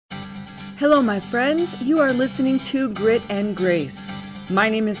Hello, my friends. You are listening to Grit and Grace. My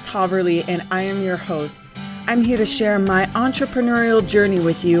name is Taverly, and I am your host. I'm here to share my entrepreneurial journey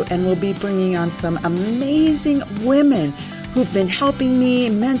with you, and we'll be bringing on some amazing women who've been helping me,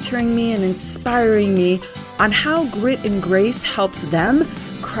 mentoring me, and inspiring me on how Grit and Grace helps them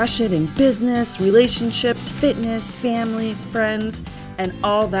crush it in business, relationships, fitness, family, friends, and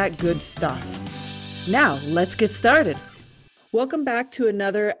all that good stuff. Now, let's get started. Welcome back to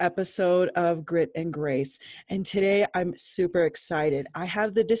another episode of Grit and Grace. And today I'm super excited. I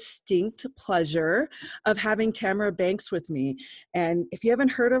have the distinct pleasure of having Tamara Banks with me. And if you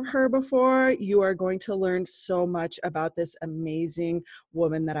haven't heard of her before, you are going to learn so much about this amazing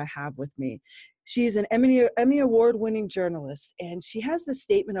woman that I have with me. She's an Emmy Award-winning journalist, and she has the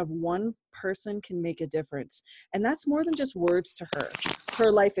statement of one person can make a difference. And that's more than just words to her.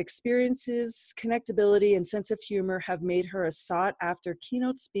 Her life experiences, connectability, and sense of humor have made her a sought-after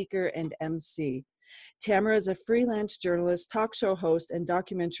keynote speaker and MC. Tamara is a freelance journalist, talk show host, and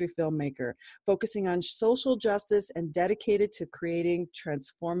documentary filmmaker, focusing on social justice and dedicated to creating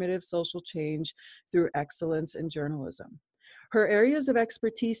transformative social change through excellence in journalism. Her areas of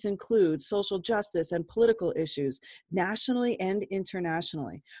expertise include social justice and political issues, nationally and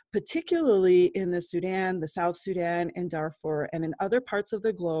internationally, particularly in the Sudan, the South Sudan, and Darfur, and in other parts of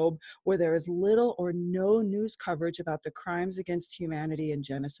the globe where there is little or no news coverage about the crimes against humanity and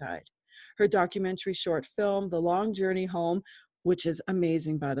genocide. Her documentary short film, The Long Journey Home, which is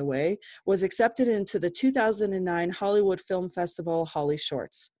amazing, by the way, was accepted into the 2009 Hollywood Film Festival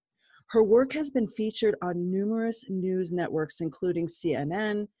HollyShorts. Her work has been featured on numerous news networks, including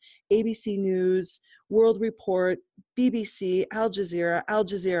CNN, ABC News, World Report, BBC, Al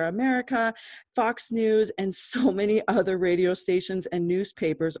Jazeera America, Fox News, and so many other radio stations and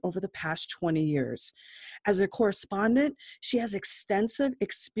newspapers over the past 20 years. As a correspondent, she has extensive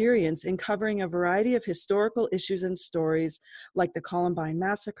experience in covering a variety of historical issues and stories like the Columbine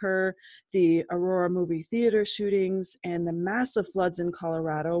Massacre, the Aurora movie theater shootings, and the massive floods in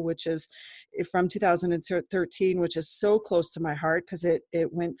Colorado, which is from 2013, which is so close to my heart because it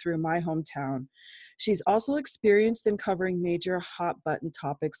went through my hometown. She's also experienced in covering major hot-button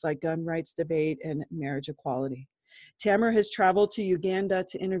topics like gun rights debate and marriage equality. Tamara has traveled to Uganda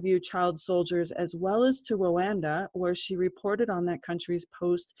to interview child soldiers, as well as to Rwanda, where she reported on that country's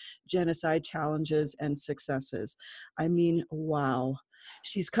post-genocide challenges and successes. I mean, wow.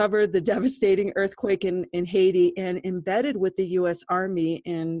 She's covered the devastating earthquake in Haiti and embedded with the U.S. Army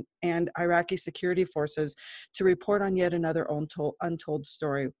and Iraqi security forces to report on yet another untold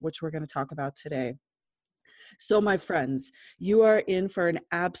story, which we're going to talk about today. So, my friends, you are in for an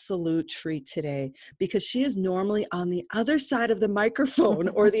absolute treat today because she is normally on the other side of the microphone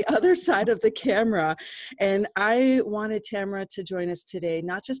or the other side of the camera. And I wanted Tamara to join us today,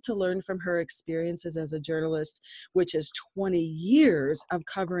 not just to learn from her experiences as a journalist, which is 20 years of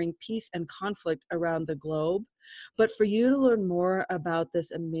covering peace and conflict around the globe, but for you to learn more about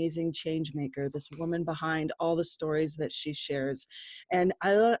this amazing change maker, this woman behind all the stories that she shares. And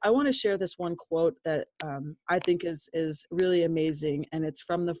I want to share this one quote that I think is really amazing, and it's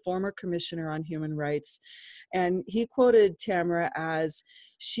from the former Commissioner on Human Rights. And he quoted Tamara as,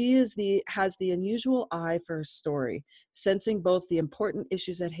 "She has the unusual eye for a story, sensing both the important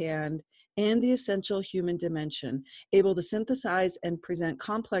issues at hand and the essential human dimension, able to synthesize and present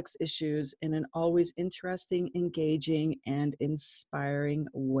complex issues in an always interesting, engaging, and inspiring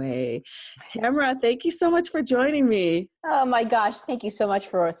way." Tamara, thank you so much for joining me. Oh my gosh, thank you so much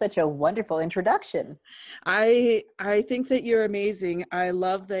for such a wonderful introduction. I think that you're amazing. I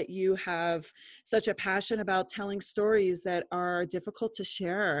love that you have such a passion about telling stories that are difficult to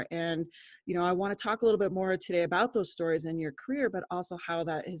share. And, you know, I want to talk a little bit more today about those stories in your career, but also how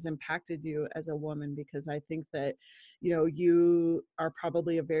that has impacted you as a woman, because I think that, you know, you are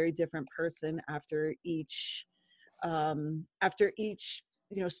probably a very different person after each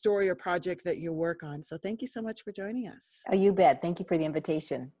story or project that you work on. So thank you so much for joining us. Oh, you bet. Thank you for the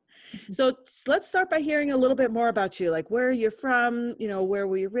invitation. So let's start by hearing a little bit more about you. Like, where are you from? You know, where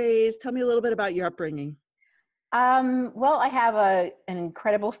were you raised? Tell me a little bit about your upbringing. Well, I have an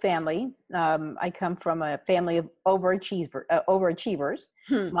incredible family. I come from a family of overachievers.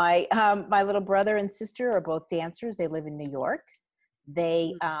 My little brother and sister are both dancers. They live in New York.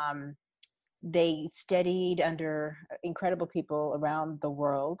 They studied under incredible people around the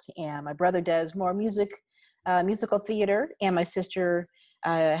world. And my brother does more musical theater, and my sister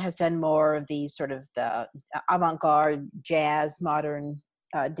has done more of the sort of the avant-garde, jazz, modern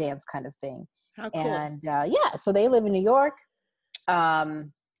dance kind of thing. How cool. And so they live in New York. My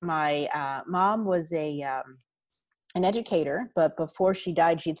mom was an educator, but before she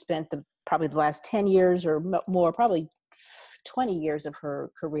died, she'd spent the probably the last 10 years or more, probably 20 years of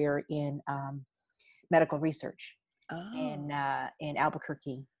her career in medical research Oh. in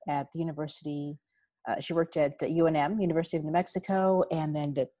Albuquerque at the university. She worked at UNM, University of New Mexico, and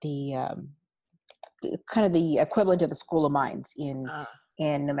then at the kind of the equivalent of the School of Mines in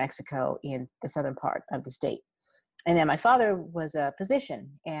New Mexico, in the southern part of the state. And then my father was a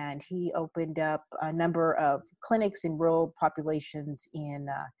physician, and he opened up a number of clinics in rural populations in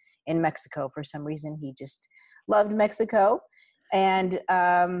Mexico. For some reason, he just loved Mexico, and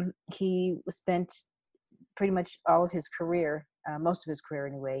he spent pretty much all of his career, most of his career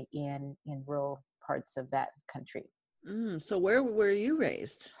anyway, in rural parts of that country. So where were you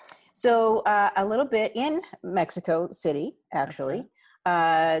raised? So a little bit in Mexico City, actually.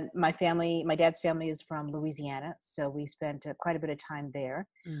 Okay. My dad's family is from Louisiana, so we spent quite a bit of time there.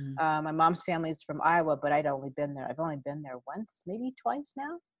 My mom's family is from Iowa, but I've only been there once, maybe twice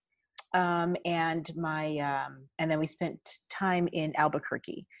now. And then we spent time in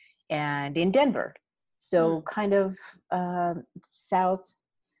Albuquerque and in Denver. So kind of south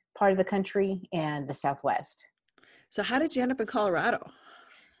part of the country and the Southwest. So how did you end up in Colorado?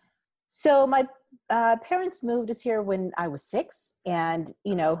 So my parents moved us here when I was 6, and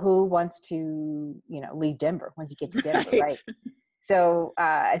who wants to leave Denver once you get to Denver, right? So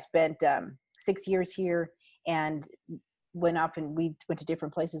I spent 6 years here and went off, and we went to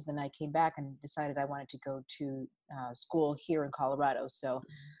different places. Then I came back and decided I wanted to go to school here in Colorado. So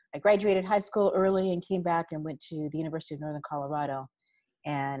I graduated high school early and came back and went to the University of Northern Colorado,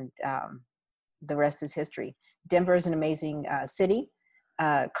 and the rest is history. Denver is an amazing city.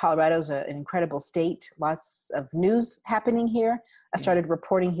 Colorado's an incredible state. Lots of news happening here. I started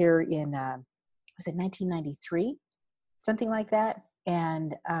reporting here in, was it 1993? Something like that.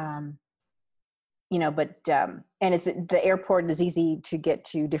 And, and the airport is easy to get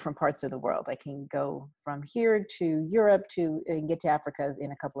to different parts of the world. I can go from here to Europe and get to Africa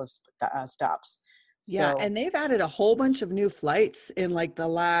in a couple of stops. Yeah, and they've added a whole bunch of new flights in like the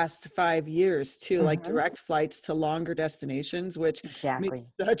last 5 years too, like direct flights to longer destinations, which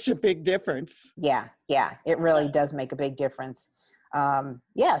makes such a big difference. Yeah, it really does make a big difference.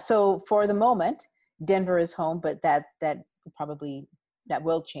 So for the moment, Denver is home, but that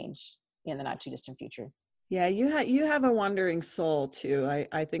will change in the not too distant future. Yeah, you have a wandering soul too.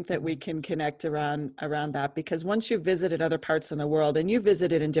 I think that we can connect around that, because once you've visited other parts of the world, and you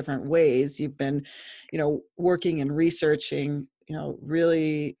visited in different ways, you've been, working and researching,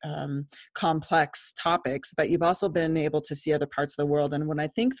 really complex topics, but you've also been able to see other parts of the world. And when I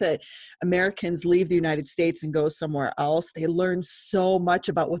think that Americans leave the United States and go somewhere else, they learn so much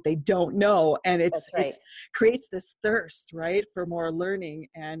about what they don't know. And it creates this thirst, right, for more learning.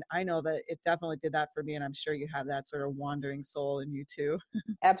 And I know that it definitely did that for me. And I'm sure you have that sort of wandering soul in you too.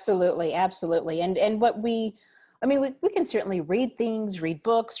 Absolutely. Absolutely. And what we can certainly read things, read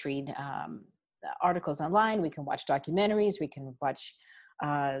books, read articles online. We can watch documentaries, we can watch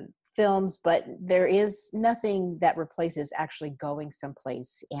films, but there is nothing that replaces actually going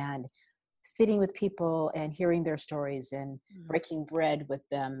someplace and sitting with people and hearing their stories and breaking bread with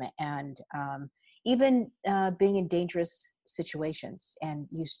them, and even being in dangerous situations, and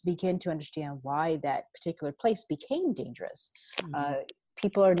you begin to understand why that particular place became dangerous.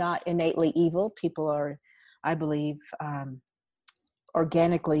 People are not innately evil. People are, I believe,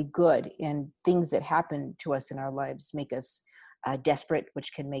 organically good, and things that happen to us in our lives make us desperate,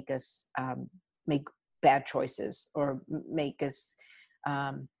 which can make us make bad choices, or make us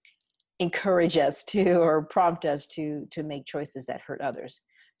encourage us to, or prompt us to make choices that hurt others.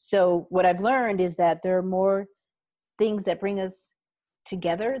 So what I've learned is that there are more things that bring us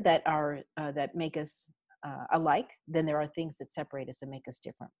together, that are that make us alike, than there are things that separate us and make us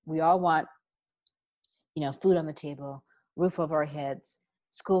different. We all want, food on the table, roof over our heads,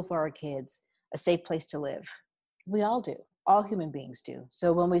 school for our kids, a safe place to live. We all do. All human beings do.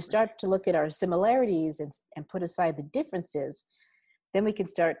 So when we start to look at our similarities and put aside the differences, then we can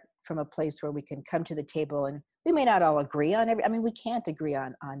start from a place where we can come to the table, and we may not all agree on we can't agree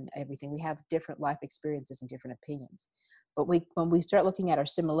on everything. We have different life experiences and different opinions. But when we start looking at our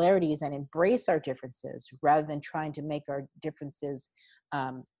similarities and embrace our differences, rather than trying to make our differences,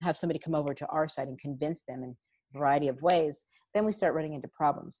 have somebody come over to our side and convince them in a variety of ways, then we start running into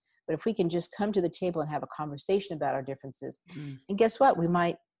problems. But if we can just come to the table and have a conversation about our differences, and guess what? We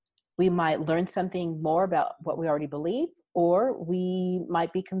might learn something more about what we already believe, or we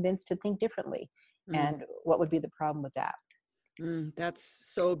might be convinced to think differently. And what would be the problem with that? That's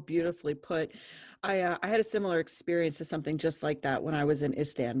so beautifully put. I had a similar experience to something just like that when I was in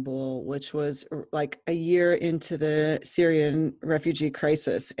Istanbul, which was like a year into the Syrian refugee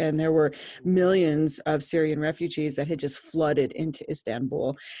crisis, and there were millions of Syrian refugees that had just flooded into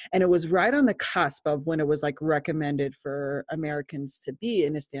Istanbul, and it was right on the cusp of when it was like recommended for Americans to be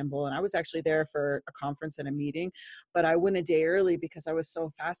in Istanbul, and I was actually there for a conference and a meeting, but I went a day early because I was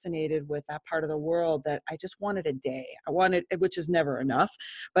so fascinated with that part of the world that I just wanted a day. I wanted, which is never enough,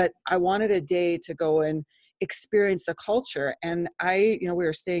 but I wanted a day to go and experience the culture. And we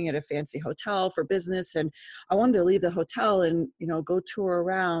were staying at a fancy hotel for business, and I wanted to leave the hotel and, go tour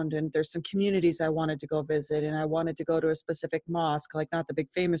around. And there's some communities I wanted to go visit, and I wanted to go to a specific mosque, like not the big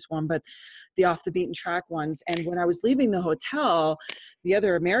famous one, but the off the beaten track ones. And when I was leaving the hotel, the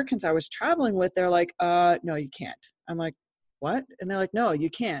other Americans I was traveling with, they're like, no, you can't. I'm like, what? And they're like, no,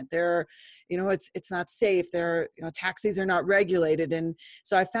 you can't. It's not safe. Taxis are not regulated. And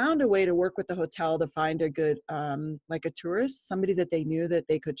so I found a way to work with the hotel to find a good, like a tourist, somebody that they knew that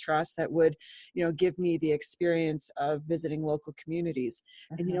they could trust that would, give me the experience of visiting local communities.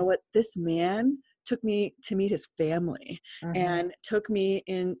 And you know what? This man took me to meet his family and took me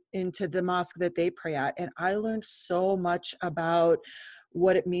into the mosque that they pray at. And I learned so much about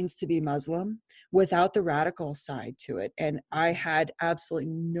what it means to be Muslim without the radical side to it. And I had absolutely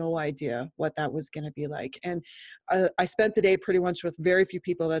no idea what that was going to be like. And I spent the day pretty much with very few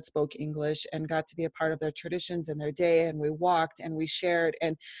people that spoke English and got to be a part of their traditions and their day. And we walked and we shared.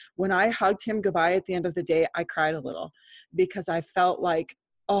 And when I hugged him goodbye at the end of the day, I cried a little because I felt like,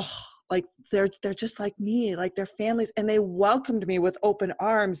 oh, like they're just like me, like their families, and they welcomed me with open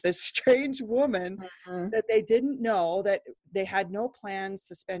arms, this strange woman that they didn't know, that they had no plans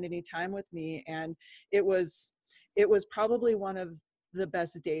to spend any time with me. And it was probably one of the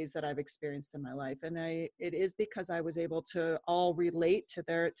best days that I've experienced in my life. And it is because I was able to all relate to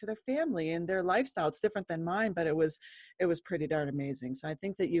their family and their lifestyle. It's different than mine, but it was pretty darn amazing. So I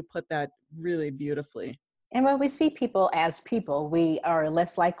think that you put that really beautifully. And when we see people as people, we are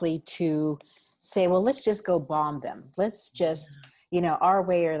less likely to say, well, let's just go bomb them. Let's just, our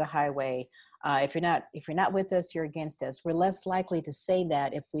way or the highway. If you're not with us, you're against us. We're less likely to say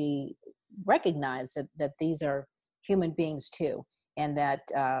that if we recognize that these are human beings too, and that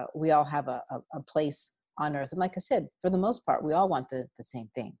we all have a place on earth. And like I said, for the most part, we all want the same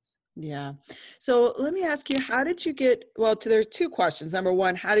things. Yeah. So let me ask you, how did you there's two questions. Number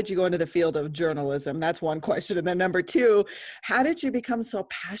one, how did you go into the field of journalism? That's one question. And then number two, how did you become so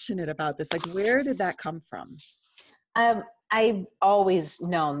passionate about this? Like, where did that come from? I've always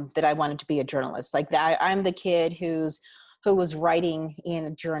known that I wanted to be a journalist. Like I'm the kid who was writing in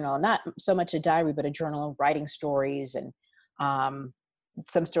a journal, not so much a diary, but a journal, writing stories and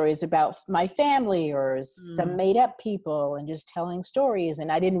some stories about my family or some made up people and just telling stories.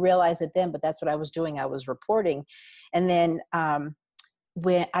 And I didn't realize it then, but that's what I was doing. I was reporting. And then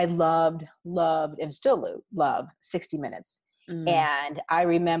when I loved and still love 60 Minutes. And I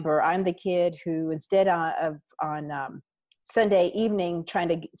remember I'm the kid who instead of on Sunday evening trying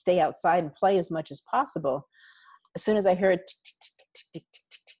to stay outside and play as much as possible, as soon as I heard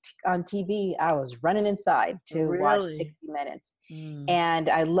on TV, I was running inside to watch 60 Minutes. And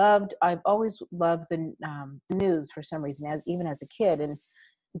I've always loved the news for some reason, even as a kid. And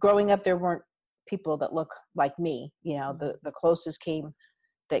growing up, there weren't people that look like me. The closest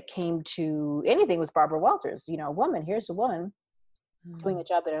that came to anything was Barbara Walters. Here's a woman doing a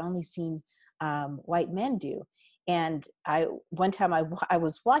job that I'd only seen white men do. And one time I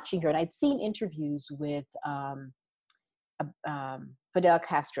was watching her, and I'd seen interviews with Fidel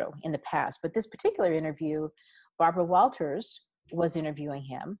Castro in the past, but this particular interview, Barbara Walters was interviewing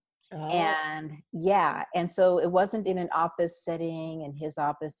him. And so it wasn't in an office setting, and his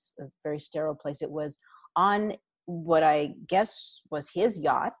office is a very sterile place. It was on what I guess was his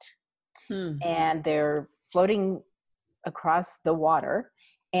yacht, and they're floating across the water,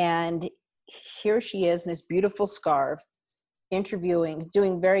 and here she is in this beautiful scarf, interviewing,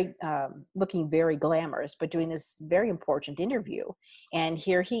 looking very glamorous, but doing this very important interview. And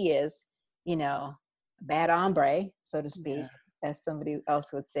here he is, bad hombre, so to speak, as somebody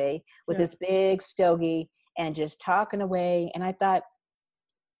else would say, with this big stogie and just talking away. And I thought,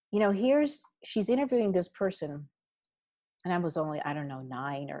 she's interviewing this person, and I was only,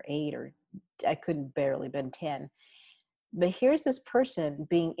 9 or 8, or I couldn't barely been 10. But here's this person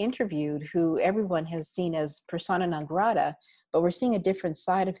being interviewed who everyone has seen as persona non grata, but we're seeing a different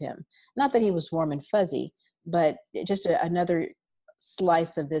side of him. Not that he was warm and fuzzy, but just another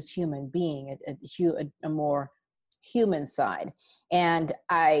slice of this human being, a more human side. And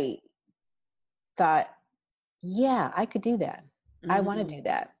I thought, yeah, I could do that. I want to Mm, do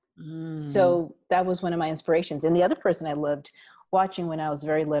that. mm. So that was one of my inspirations. And the other person I loved watching when I was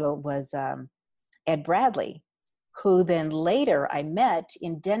very little was Ed Bradley, who then later I met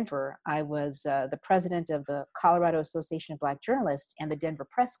in Denver. I was the president of the Colorado Association of Black Journalists, and the Denver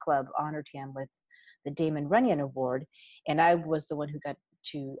Press Club honored him with the Damon Runyon Award. And I was the one who got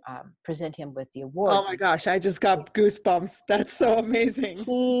to present him with the award. Oh my gosh, I just got goosebumps. That's so amazing.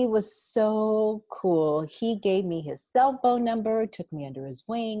 He was so cool. He gave me his cell phone number, took me under his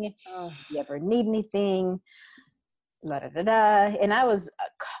wing. Oh, If you ever need anything, la da da da. And I was a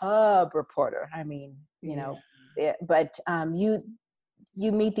cub reporter. I mean, you yeah. know, but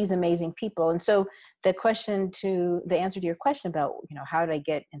you meet these amazing people. And so the answer to your question about, how did I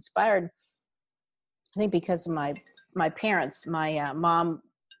get inspired? I think because of my parents, my mom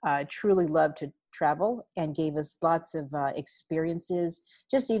truly loved to travel and gave us lots of experiences,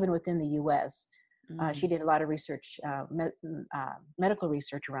 just even within the U.S. She Mm, did a lot of research, medical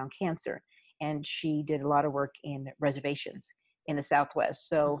research around cancer, and she did a lot of work in reservations in the Southwest.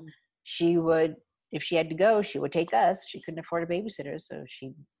 So mm, she would, if she had to go, she would take us. She couldn't afford a babysitter, so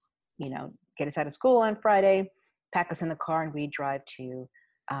she'd, get us out of school on Friday, pack us in the car, and we'd drive to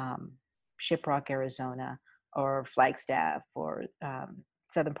um, Shiprock, Arizona, or Flagstaff, or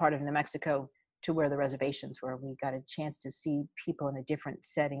southern part of New Mexico, to where the reservations were. We got a chance to see people in a different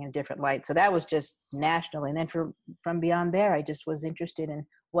setting and different light. So that was just national. And then from beyond there, I just was interested in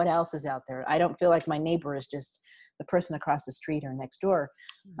what else is out there. I don't feel like my neighbor is just the person across the street or next door.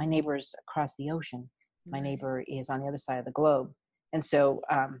 My mm. neighbor is across the ocean. My Right. neighbor is on the other side of the globe. And so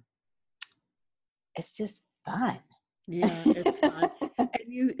it's just fun. Yeah, it's fun. And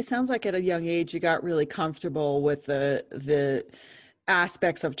it sounds like at a young age you got really comfortable with the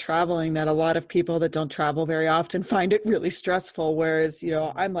aspects of traveling that a lot of people that don't travel very often find it really stressful. Whereas,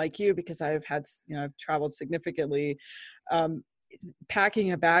 I'm like you because I've traveled significantly. Um,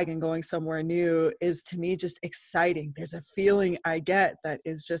 Packing a bag and going somewhere new is to me just exciting. There's a feeling I get that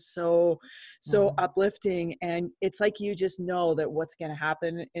is just so Mhm. uplifting, and it's like you just know that what's going to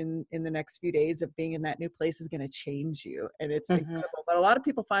happen in the next few days of being in that new place is going to change you, and it's Mhm. incredible. But a lot of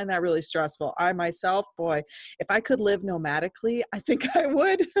people find that really stressful. I myself, boy, if I could live nomadically, I think I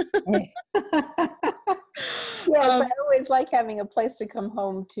would. Yes, I um, always like having a place to come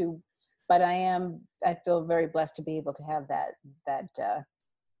home to, but I feel very blessed to be able to have that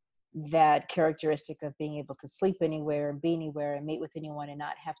that characteristic of being able to sleep anywhere and be anywhere and meet with anyone and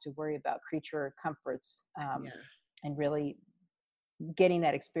not have to worry about creature comforts, yeah, and really getting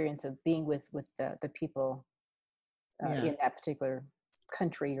that experience of being with the people yeah. in that particular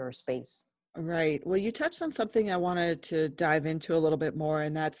country or space. Right. Well, you touched on something I wanted to dive into a little bit more,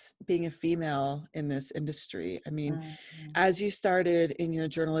 and that's being a female in this industry. I mean, Mhm. as you started in your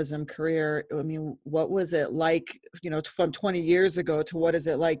journalism career, I mean, what was it like, from 20 years ago to what is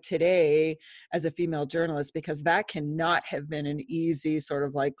it like today as a female journalist? Because that cannot have been an easy sort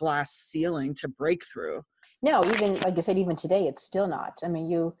of like glass ceiling to break through. No, even like I said, even today, it's still not. I mean,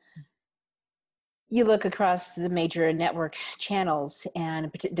 you look across the major network channels,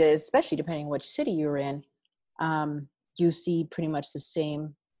 and especially depending which city you're in, um, you see pretty much the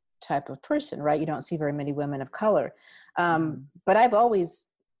same type of person, right? You don't see very many women of color. But I've always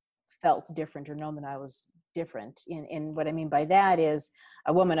felt different or known that I was different. In what I mean by that is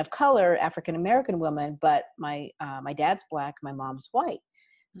a woman of color, African American woman, but my dad's black, my mom's white.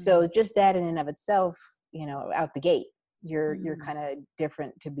 So Mm, just that in and of itself, out the gate, you're mm, kind of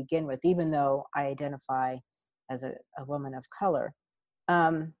different to begin with, even though I identify as a woman of color.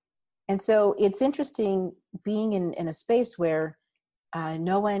 Um, and so it's interesting being in a space where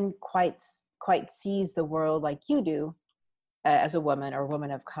no one quite sees the world like you do, as a woman or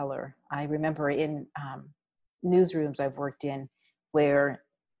woman of color. I remember in newsrooms I've worked in where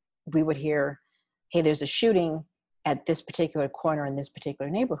we would hear, hey, there's a shooting at this particular corner in this particular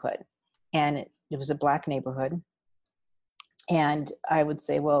neighborhood. And it was a black neighborhood. And I would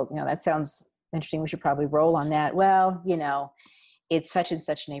say, well, that sounds interesting. We should probably roll on that. Well, it's such and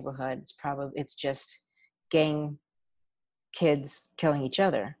such neighborhood. It's just gang kids killing each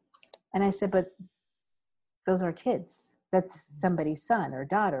other. And I said, but those are kids. That's somebody's son or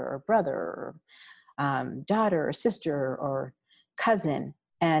daughter or brother or daughter or sister or cousin.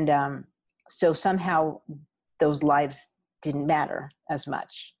 And so somehow those lives didn't matter as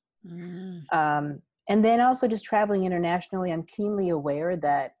much. mm, And then also just traveling internationally, I'm keenly aware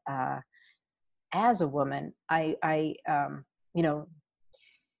that as a woman, you know,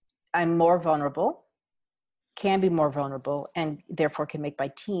 I'm more vulnerable, can be more vulnerable, and therefore can make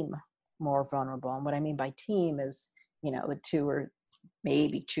my team more vulnerable. And what I mean by team is, the two or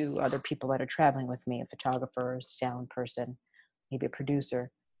maybe two other people that are traveling with me, a photographer, sound person, maybe a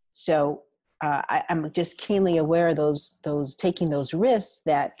producer. So I'm just keenly aware of those taking those risks,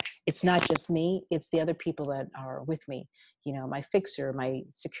 that it's not just me, it's the other people that are with me, my fixer, my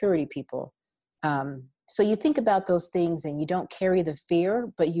security people. So you think about those things and you don't carry the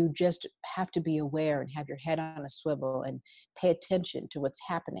fear, but you just have to be aware and have your head on a swivel and pay attention to what's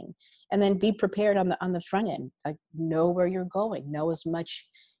happening. And then be prepared on the front end. Like, know where you're going, know as much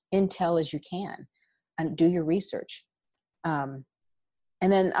intel as you can, and do your research. And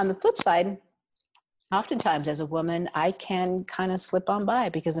then on the flip side, oftentimes as a woman, I can kind of slip on by,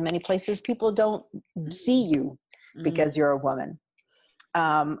 because in many places people don't see you because you're a woman.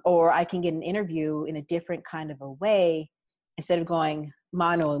 Or I can get an interview in a different kind of a way. Instead of going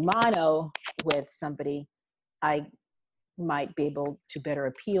mano a mano with somebody, I might be able to better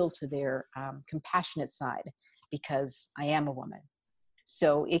appeal to their compassionate side, because I am a woman.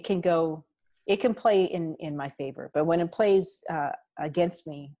 So it can play in my favor. But when it plays against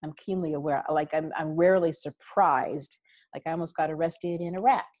me, I'm keenly aware. Like, I'm rarely surprised. Like, I almost got arrested in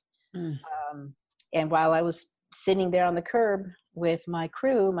Iraq. And while I was sitting there on the curb with my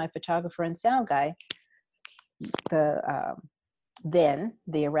crew, my photographer and sound guy, then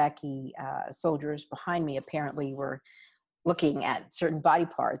the Iraqi soldiers behind me apparently were looking at certain body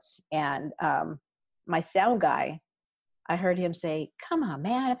parts. And my sound guy, I heard him say, "Come on,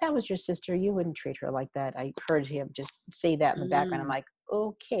 man, if that was your sister, you wouldn't treat her like that." I heard him just say that in the background. I'm like,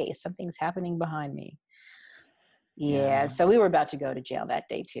 okay, something's happening behind me. Yeah. So we were about to go to jail that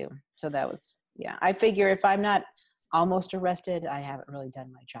day too. So that was, I figure if I'm not almost arrested, I haven't really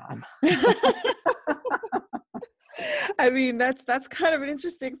done my job. I mean, that's kind of an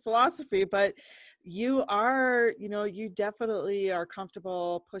interesting philosophy, but you are, you definitely are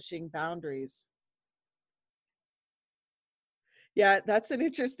comfortable pushing boundaries. Yeah, that's an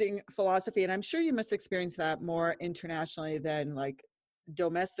interesting philosophy. And I'm sure you must experience that more internationally than like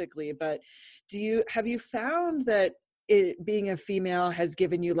domestically, but have you found that being a female has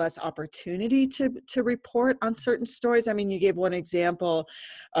given you less opportunity to report on certain stories? I mean, you gave one example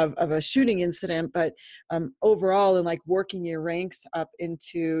of a shooting incident, but overall, in like working your ranks up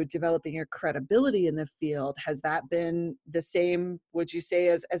into developing your credibility in the field, has that been the same, would you say,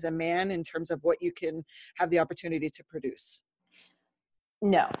 as a man, in terms of what you can have the opportunity to produce?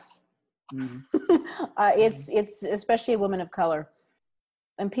 No. It's especially a woman of color.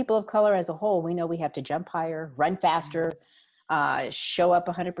 And people of color as a whole, we know we have to jump higher, run faster, show up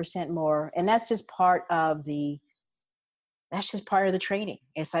 100% more. And that's just part of the training.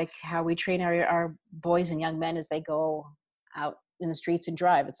 It's like how we train our boys and young men as they go out in the streets and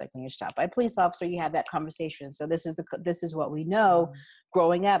drive. It's like when you're stopped by a police officer, you have that conversation. So this is what we know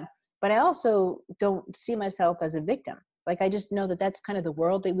growing up. But I also don't see myself as a victim. Like, I just know that that's kind of the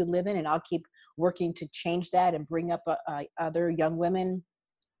world that we live in, and I'll keep working to change that and bring up other young women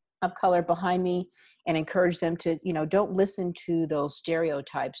of color behind me and encourage them to, don't listen to those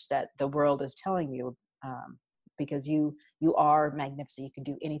stereotypes that the world is telling you, because you are magnificent. You can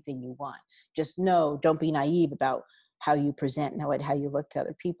do anything you want. Just don't be naive about how you present and how you look to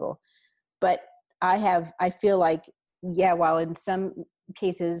other people. But I feel like, while in some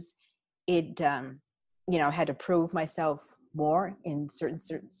cases it, had to prove myself more in certain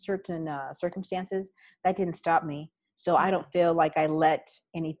circumstances, that didn't stop me. So I don't feel like I let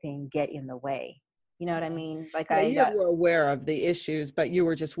anything get in the way. You know what I mean? Like, you were aware of the issues, but you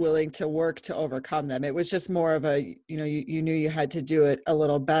were just willing to work to overcome them. It was just more of a, you knew you had to do it a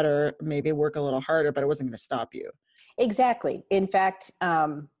little better, maybe work a little harder, but it wasn't going to stop you. Exactly. In fact,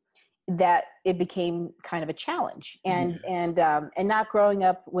 that it became kind of a challenge, and not growing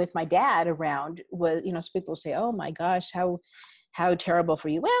up with my dad around was, so people say, "Oh my gosh, how terrible for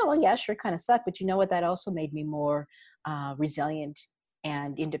you." Well, yeah, sure, kind of sucked, but you know what? That also made me more resilient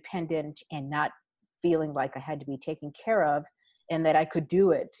and independent, and not feeling like I had to be taken care of, and that I could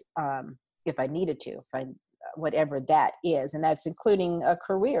do it if I needed to, whatever that is, and that's including a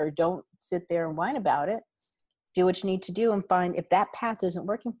career. Don't sit there and whine about it. Do what you need to do, and find, if that path isn't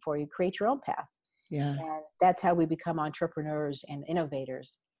working for you, create your own path. Yeah. And that's how we become entrepreneurs and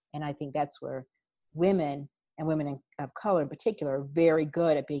innovators. And I think that's where women, and women of color in particular, are very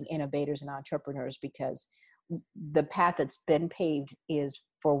good at being innovators and entrepreneurs, because the path that's been paved is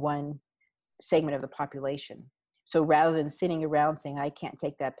for one segment of the population. So rather than sitting around saying, "I can't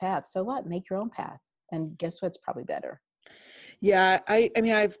take that path," so what? Make your own path. And guess what's probably better. Yeah, I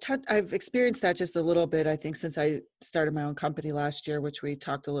mean, I've experienced that just a little bit, I think, since I started my own company last year, which we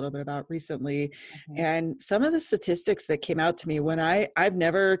talked a little bit about recently. Mm-hmm. And some of the statistics that came out to me when I've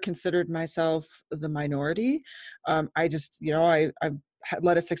never considered myself the minority. I just, I've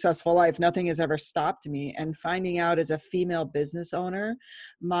led a successful life. Nothing has ever stopped me. And finding out as a female business owner,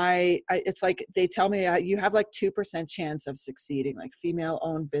 it's like they tell me you have like 2% chance of succeeding. Like female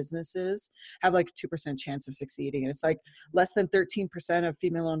owned businesses have like 2% chance of succeeding. And it's like less than 13% of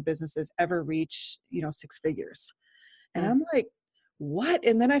female owned businesses ever reach, six figures. And I'm like, what?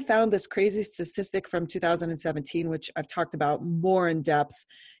 And then I found this crazy statistic from 2017, which I've talked about more in depth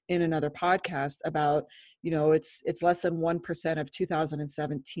in another podcast about, it's less than 1% of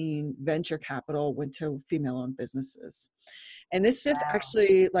 2017 venture capital went to female owned businesses. And this just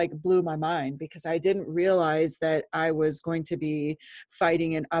actually like blew my mind, because I didn't realize that I was going to be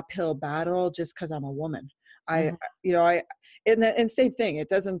fighting an uphill battle just because I'm a woman. And same thing,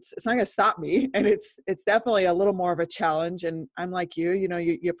 it's not going to stop me. And it's definitely a little more of a challenge. And I'm like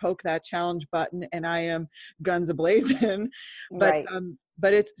you poke that challenge button and I am guns a-blazing. But, Right.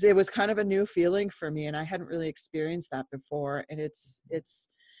 but it was kind of a new feeling for me, and I hadn't really experienced that before. And it's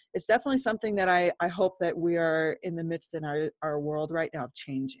definitely something that I hope that we are in the midst in our world right now of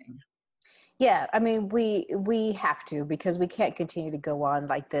changing. Yeah, I mean, we have to, because we can't continue to go on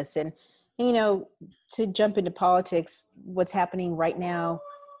like this. And to jump into politics, what's happening right now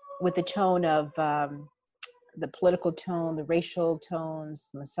with the tone of the political tone, the racial tones,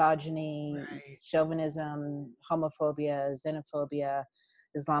 misogyny, Right. chauvinism, homophobia, xenophobia,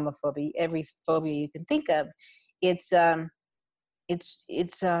 Islamophobia, every phobia you can think of, it's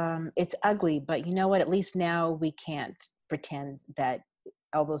ugly. But you know what? At least now we can't pretend that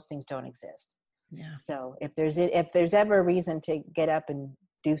all those things don't exist. Yeah. So if there's ever a reason to get up and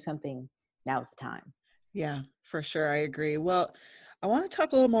do something, now's the time. Yeah, for sure. I agree. Well, I want to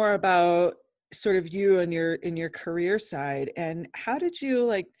talk a little more about sort of you and in your career side, and how did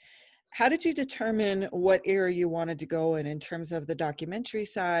you determine what area you wanted to go in terms of the documentary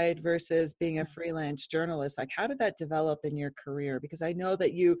side versus being a freelance journalist? Like, how did that develop in your career? Because I know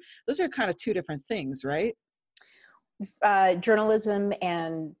that those are kind of two different things, right? Journalism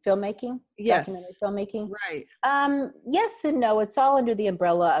and filmmaking, Yes. documentary filmmaking. Right. Yes and no. It's all under the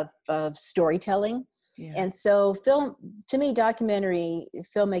umbrella of storytelling. Yeah. And so to me, documentary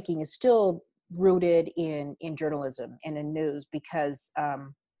filmmaking is still rooted in journalism and in news, because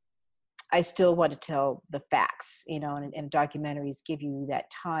I still want to tell the facts, and documentaries give you that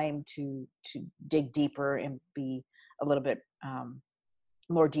time to dig deeper and be a little bit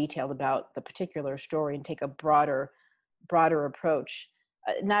more detailed about the particular story and take a broader approach.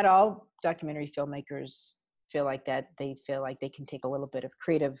 Not all documentary filmmakers feel like that. They feel like they can take a little bit of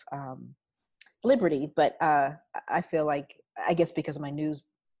creative liberty, but I feel like, I guess because of my news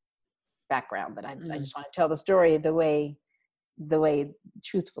background, that I just want to tell the story the way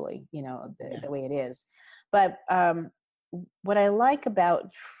truthfully, the way it is. But what I like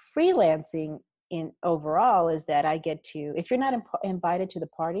about freelancing in overall is that I get to, if you're not invited to the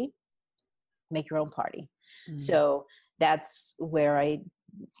party, make your own party. So that's where I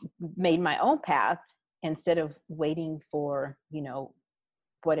made my own path, instead of waiting for,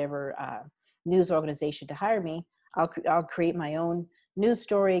 whatever news organization to hire me. I'll create my own news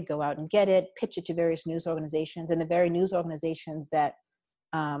story, go out and get it, pitch it to various news organizations, and the very news organizations that,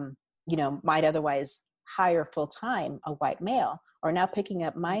 might otherwise hire full-time a white male are now picking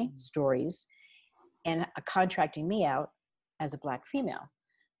up my stories and contracting me out as a Black female.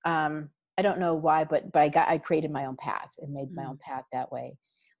 I don't know why, but I created my own path and made my own path that way.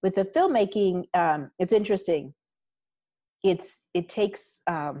 With the filmmaking, it's interesting. It takes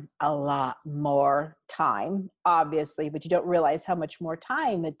a lot more time, obviously, but you don't realize how much more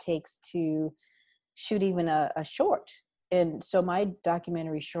time it takes to shoot even a short. And so my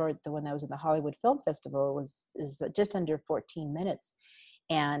documentary short, the one that was in the Hollywood Film Festival, is just under 14 minutes.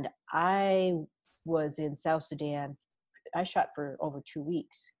 And I was in South Sudan. I shot for over 2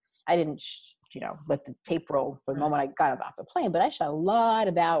 weeks. I didn't, let the tape roll for the moment I got off the plane, but I shot a lot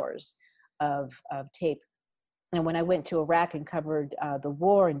of hours of tape. And when I went to Iraq and covered the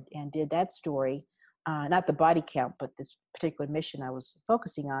war and did that story, not the body count, but this particular mission I was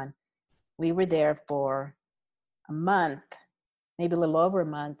focusing on, we were there for a month, maybe a little over a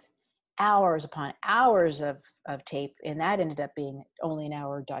month, hours upon hours of tape. And that ended up being only an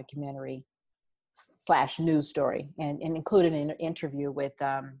hour documentary / news story, and included an interview with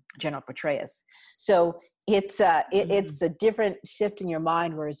General Petraeus. So it's a different shift in your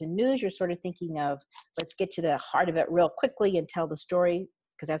mind, whereas in news, you're sort of thinking of, let's get to the heart of it real quickly and tell the story,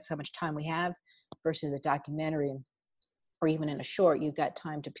 because that's how much time we have, versus a documentary, or even in a short, you've got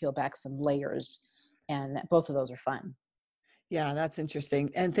time to peel back some layers, and both of those are fun. Yeah, that's interesting.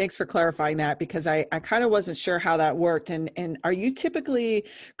 And thanks for clarifying that, because I kind of wasn't sure how that worked. And are you typically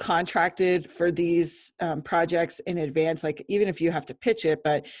contracted for these projects in advance? Like, even if you have to pitch it,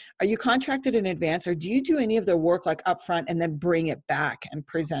 but are you contracted in advance, or do you do any of the work like upfront and then bring it back and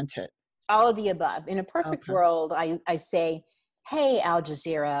present it? All of the above. In a perfect Okay. world, I say, hey, Al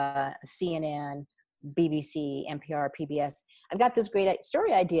Jazeera, CNN, BBC, NPR, PBS, I've got this great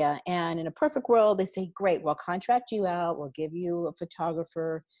story idea. And in a perfect world, they say, great, we'll contract you out. We'll give you a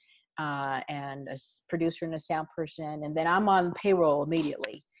photographer and a producer and a sound person. And then I'm on payroll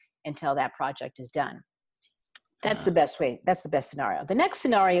immediately until that project is done. That's the best way. That's the best scenario. The next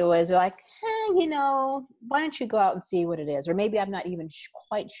scenario is like, why don't you go out and see what it is? Or maybe I'm not even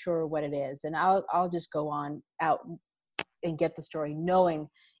quite sure what it is. And I'll just go on out and get the story, knowing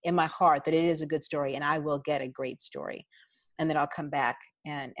in my heart that it is a good story and I will get a great story. And then I'll come back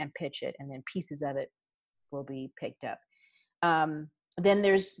and pitch it, and then pieces of it will be picked up. Then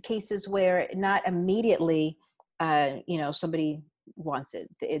there's cases where not immediately, somebody wants it.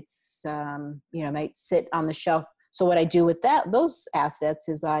 It's, might sit on the shelf. So what I do with those assets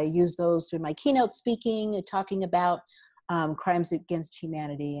is I use those through my keynote speaking, talking about crimes against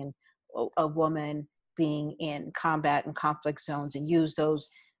humanity and a woman being in combat and conflict zones, and use those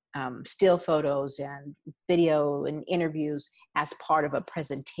still photos and video and interviews as part of a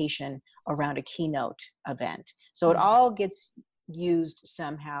presentation around a keynote event. So it all gets used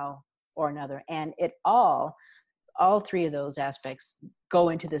somehow or another. And all three of those aspects go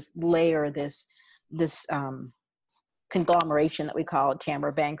into this layer, this conglomeration that we call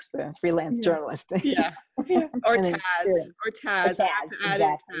Tamara Banks, the freelance journalist. Yeah. Or Taz. Or Taz. Exactly.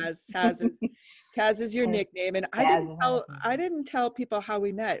 Taz is your nickname. And Taz I didn't tell people how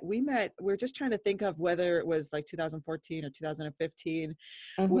we met. We're just trying to think of whether it was like 2014 or 2015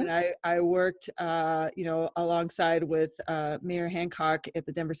 when I worked, alongside with Mayor Hancock at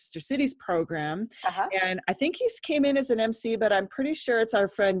the Denver Sister Cities program. And I think he came in as an MC, but I'm pretty sure it's our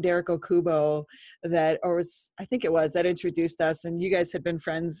friend Derek Okubo that introduced us. And you guys had been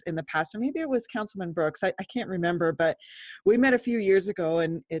friends in the past, or maybe it was Councilman Brooks. I can't remember, but we met a few years ago,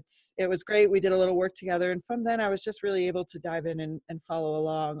 and it was great. We did a little work together, and from then I was just really able to dive in and follow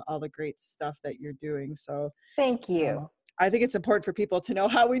along all the great stuff that you're doing. So thank you. I think it's important for people to know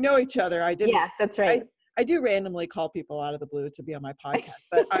how we know each other. Yeah, that's right. I do randomly call people out of the blue to be on my podcast,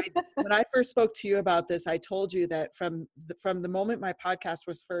 but when I first spoke to you about this, I told you that from the moment my podcast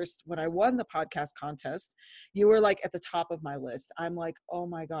was first, when I won the podcast contest, you were like at the top of my list. I'm like, oh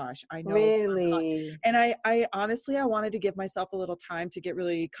my gosh, I know. Really? And I honestly, I wanted to give myself a little time to get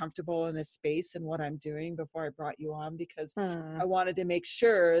really comfortable in this space and what I'm doing before I brought you on, because I wanted to make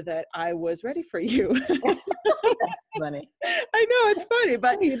sure that I was ready for you. That's funny. I know, it's funny,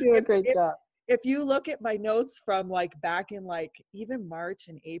 but you do a great job. If you look at my notes from like back in like even March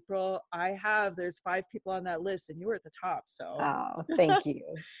and April, there's 5 people on that list, and you were at the top. So thank you.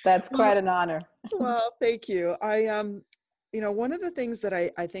 That's quite an honor. Well, thank you. One of the things that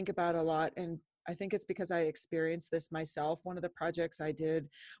I think about a lot, and I think it's because I experienced this myself. One of the projects I did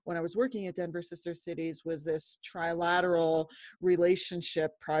when I was working at Denver Sister Cities was this trilateral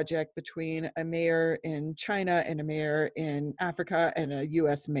relationship project between a mayor in China and a mayor in Africa and a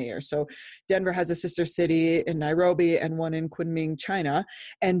U.S. mayor. So Denver has a sister city in Nairobi and one in Kunming, China.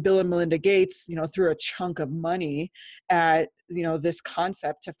 And Bill and Melinda Gates, threw a chunk of money at this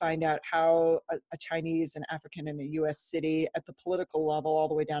concept to find out how a Chinese, an African, and a U.S. city at the political level all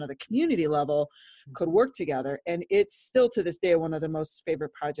the way down to the community level could work together. And it's still to this day one of the most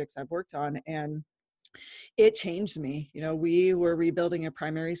favorite projects I've worked on. And it changed me. We were rebuilding a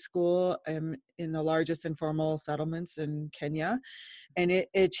primary school in the largest informal settlements in Kenya. And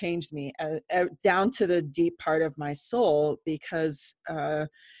it changed me down to the deep part of my soul, because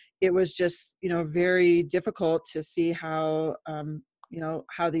it was just, very difficult to see how,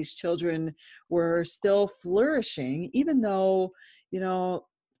 how these children were still flourishing, even though,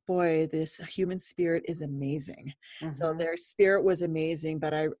 boy, this human spirit is amazing. So their spirit was amazing,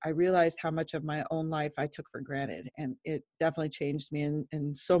 but I realized how much of my own life I took for granted, and it definitely changed me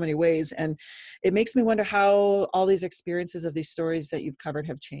in so many ways. And it makes me wonder how all these experiences of these stories that you've covered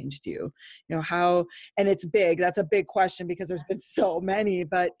have changed you, how, and it's big, that's a big question because there's been so many,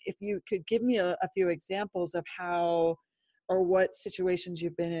 but if you could give me a few examples of how, or what situations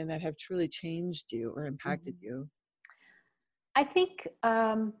you've been in that have truly changed you or impacted you. I think,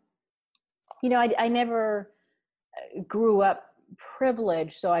 I never grew up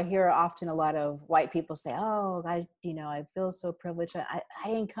privileged. So I hear often a lot of white people say, oh, I feel so privileged. I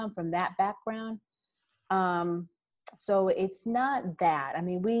didn't come from that background. So it's not that. I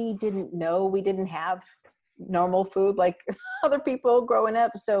mean, we didn't have normal food like other people growing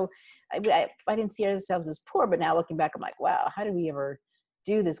up. So I didn't see ourselves as poor, but now looking back, I'm like, wow, how did we ever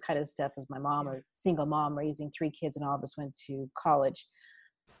do this kind of stuff as my mom, a single mom raising 3 kids, and all of us went to college.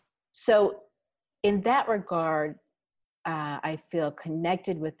 So in that regard, I feel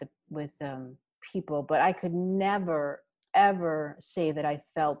connected with people, but I could never, ever say that I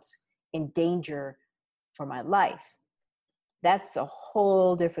felt in danger for my life. That's a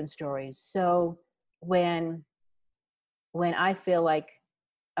whole different story. So when I feel like,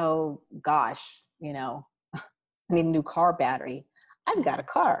 oh gosh, I need a new car battery, I've got a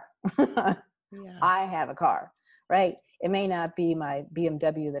car. Yeah. I have a car, right? It may not be my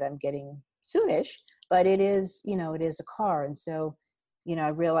BMW that I'm getting soonish, but it is, it is a car. And so, I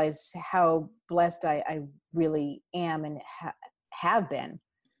realize how blessed I really am and have been.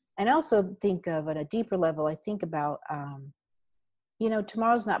 And I also think of, at a deeper level, I think about,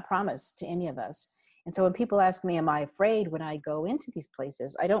 tomorrow's not promised to any of us. And so when people ask me, am I afraid when I go into these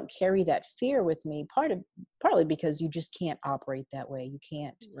places, I don't carry that fear with me, partly because you just can't operate that way. You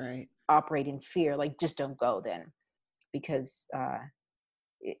can't operate in fear. Like, just don't go then, because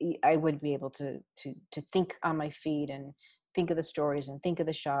I wouldn't be able to think on my feet and think of the stories and think of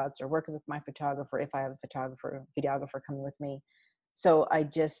the shots, or work with my photographer if I have a videographer coming with me. So I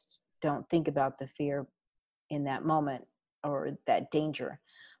just don't think about the fear in that moment or that danger.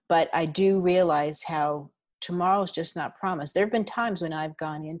 But I do realize how tomorrow's just not promised. There have been times when I've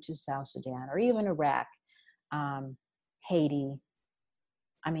gone into South Sudan or even Iraq, Haiti,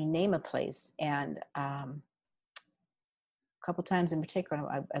 name a place. And a couple times in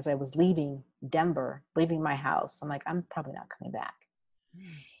particular, as I was leaving Denver, leaving my house, I'm like, I'm probably not coming back.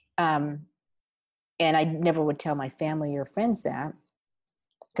 And I never would tell my family or friends that,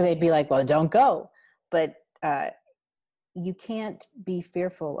 because they'd be like, well, don't go. But you can't be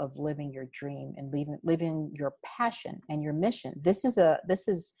fearful of living your dream and living your passion and your mission. This is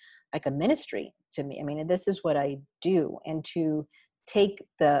like a ministry to me. This is what I do. And to take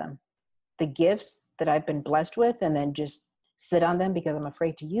the gifts that I've been blessed with and then just sit on them because I'm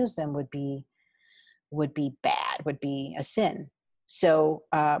afraid to use them would be bad, would be a sin. So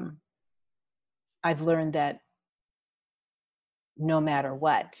I've learned that no matter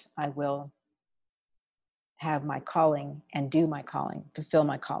what, I will have my calling and do my calling, fulfill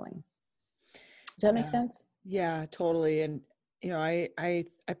my calling. Does that make sense? Yeah, totally. And, I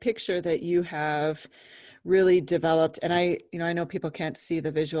picture that you have really developed, and I know people can't see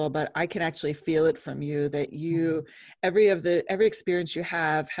the visual, but I can actually feel it from you, that you, every experience you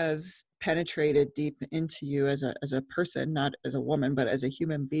have has penetrated deep into you as a person, not as a woman, but as a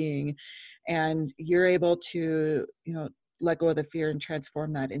human being. And you're able to, let go of the fear and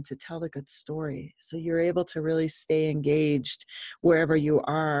transform that into tell the good story. So you're able to really stay engaged wherever you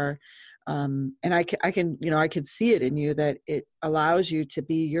are. And I could see it in you, that it allows you to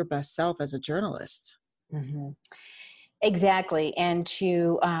be your best self as a journalist. Mm-hmm. Exactly. And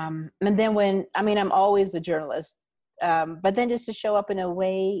and then I'm always a journalist, but then just to show up in a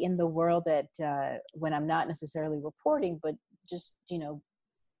way in the world that when I'm not necessarily reporting, but just,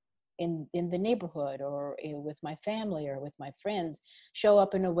 in the neighborhood or with my family or with my friends, show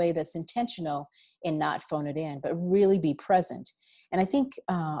up in a way that's intentional and not phone it in, but really be present. And I think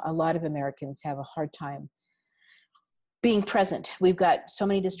a lot of Americans have a hard time being present. We've got so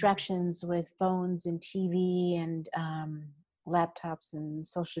many distractions with phones and TV and laptops and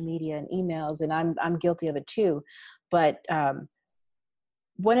social media and emails, and I'm guilty of it too. But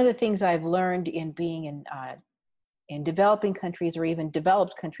one of the things I've learned in being in developing countries, or even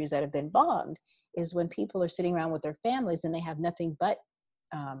developed countries that have been bombed, is when people are sitting around with their families and they have nothing but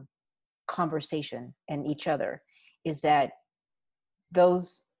conversation and each other, is that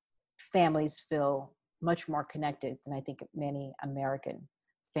those families feel much more connected than I think many American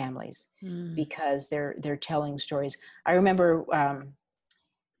families, because they're telling stories. I remember,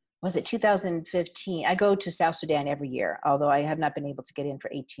 was it 2015? I go to South Sudan every year, although I have not been able to get in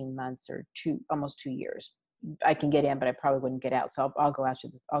for 18 months or almost 2 years. I can get in, but I probably wouldn't get out. So I'll go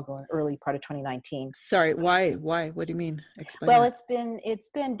I'll go in early part of 2019. Sorry, why? What do you mean? Explain. Well, it's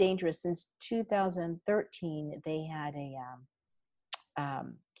been dangerous since 2013. They had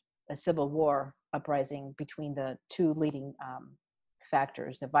a civil war uprising between the two leading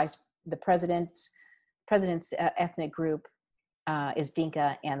factors. The president's ethnic group is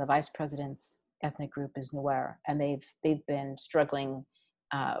Dinka, and the vice president's ethnic group is Nuer, and they've been struggling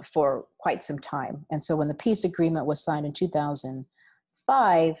for quite some time. And so when the peace agreement was signed in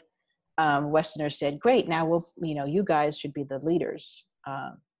 2005, Westerners said, great, now you guys should be the leaders.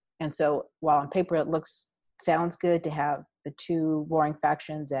 And so while on paper it sounds good to have the two warring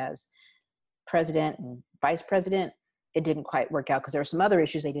factions as president and vice president, it didn't quite work out because there were some other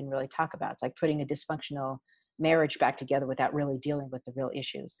issues they didn't really talk about. It's like putting a dysfunctional marriage back together without really dealing with the real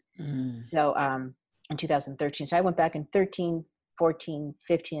issues. So in 2013, so I went back in 13, 14,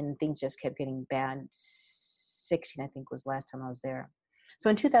 15, and things just kept getting bad. 16, I think, was the last time I was there. So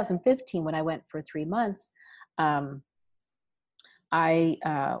in 2015, when I went for 3 months, I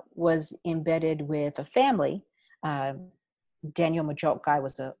was embedded with a family. Daniel Majok guy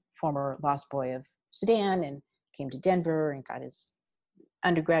was a former Lost Boy of Sudan and came to Denver and got his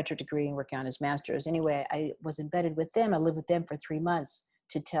undergraduate degree and working on his master's. Anyway, I was embedded with them. I lived with them for 3 months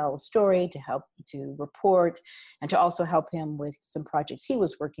to tell a story, to help, to report, and to also help him with some projects he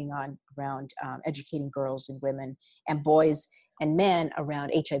was working on around educating girls and women and boys and men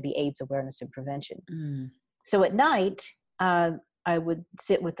around HIV/AIDS awareness and prevention. So at night, I would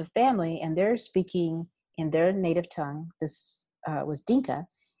sit with the family and they're speaking in their native tongue. This was Dinka,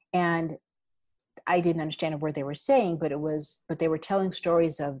 and I didn't understand a word they were saying, but they were telling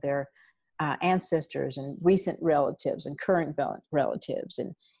stories of their ancestors and recent relatives and current relatives,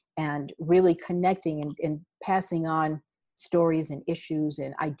 and really connecting and passing on stories and issues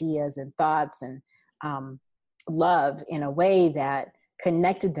and ideas and thoughts and love in a way that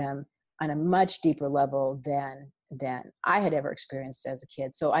connected them on a much deeper level than I had ever experienced as a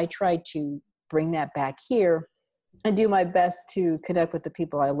kid. So I tried to bring that back here and do my best to connect with the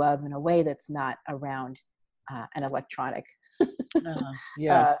people I love in a way that's not around an electronic.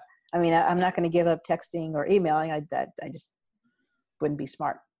 Yes. I mean, I'm not going to give up texting or emailing. I just wouldn't be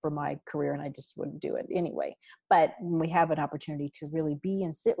smart for my career, and I just wouldn't do it anyway. But when we have an opportunity to really be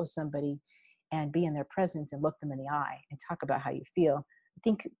and sit with somebody and be in their presence and look them in the eye and talk about how you feel, I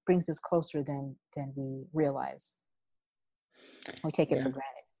think it brings us closer than we realize. We take it for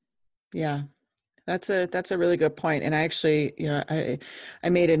granted. Yeah. That's a really good point. And I actually, I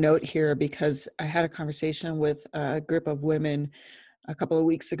made a note here because I had a conversation with a group of women a couple of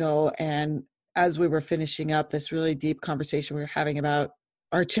weeks ago. And as we were finishing up this really deep conversation we were having about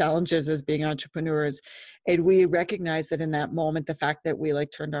our challenges as being entrepreneurs, and we recognized that in that moment, the fact that we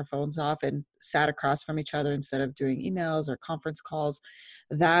turned our phones off and sat across from each other instead of doing emails or conference calls,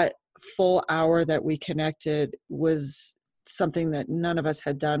 that full hour that we connected was something that none of us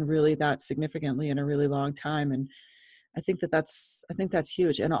had done really that significantly in a really long time. And I think that's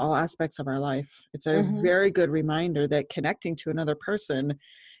huge in all aspects of our life. It's a very good reminder that connecting to another person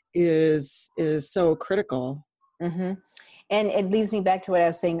is so critical. And it leads me back to what I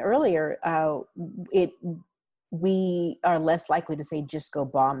was saying earlier. We are less likely to say, just go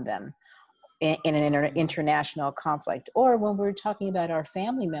bomb them in an international conflict. Or when we're talking about our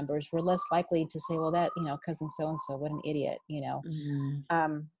family members, we're less likely to say, well, that, cousin so-and-so, what an idiot,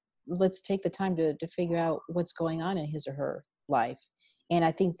 let's take the time to figure out what's going on in his or her life. And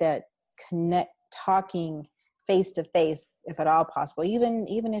I think that talking face to face, if at all possible, even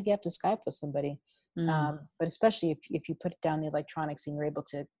if you have to Skype with somebody, but especially if you put down the electronics and you're able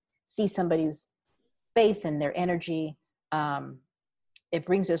to see somebody's face and their energy, it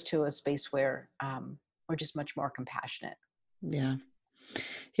brings us to a space where we're just much more compassionate.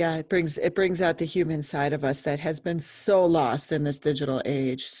 Yeah, it brings out the human side of us that has been so lost in this digital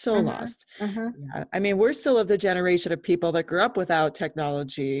age, so lost. Yeah. I mean, we're still of the generation of people that grew up without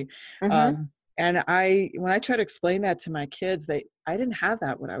technology. And when I try to explain that to my kids, I didn't have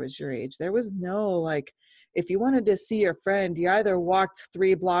that when I was your age. There was no, if you wanted to see your friend, you either walked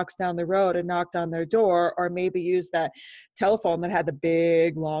 3 blocks down the road and knocked on their door, or maybe used that telephone that had the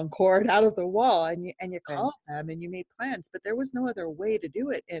big long cord out of the wall, and you called them and you made plans, but there was no other way to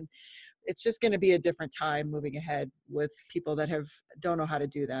do it. And it's just going to be a different time moving ahead with people that don't know how to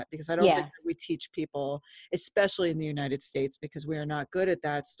do that, because I don't think that we teach people, especially in the United States, because we are not good at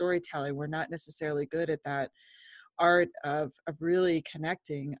that storytelling. We're not necessarily good at that art of really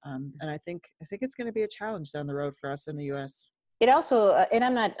connecting. And I think it's going to be a challenge down the road for us in the US. It also, and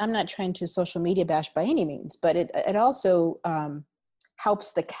I'm not trying to social media bash by any means, but it also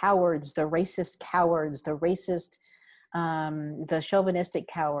helps the cowards, the racist cowards, the chauvinistic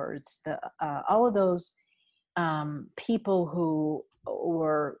cowards, all of those people who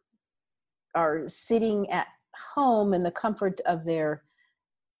are sitting at home in the comfort of their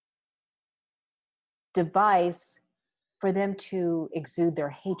device, for them to exude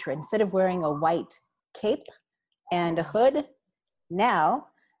their hatred. Instead of wearing a white cape and a hood, now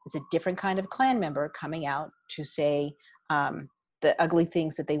it's a different kind of Klan member coming out to say the ugly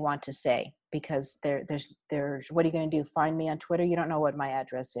things that they want to say, because there's what are you going to do? Find me on Twitter? You don't know what my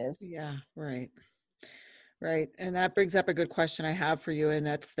address is. Yeah, right. And that brings up a good question I have for you, and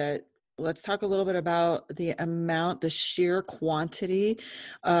that's that let's talk a little bit about the sheer quantity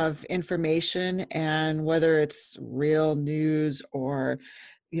of information, and whether it's real news or,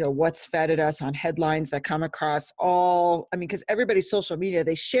 what's fed at us on headlines that come across because everybody's social media,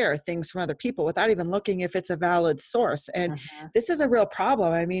 they share things from other people without even looking if it's a valid source. And Mhm. this is a real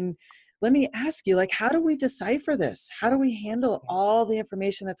problem. Let me ask you, how do we decipher this? How do we handle all the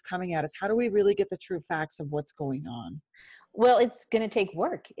information that's coming at us? How do we really get the true facts of what's going on? Well, it's going to take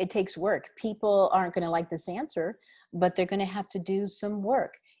work. It takes work. People aren't going to like this answer, but they're going to have to do some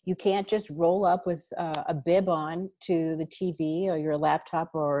work. You can't just roll up with a bib on to the TV or your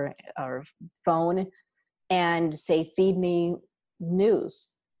laptop or phone and say, feed me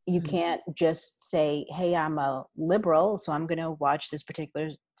news. You Mm. can't just say, hey, I'm a liberal, so I'm going to watch this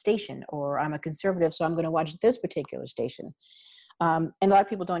particular station, or I'm a conservative, so I'm going to watch this particular station. And a lot of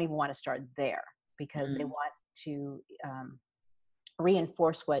people don't even want to start there because they Mm. want to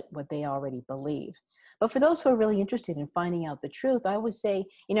reinforce what they already believe. But for those who are really interested in finding out the truth, I always say,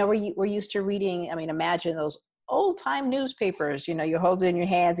 we're used to reading. I mean, imagine those old time newspapers. You hold it in your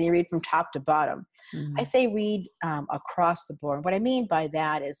hands and you read from top to bottom. I Mm. say read across the board. What I mean by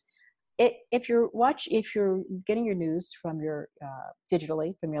that is, if you're getting your news from your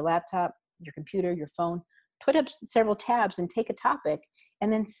digitally from your laptop, your computer, your phone, put up several tabs and take a topic,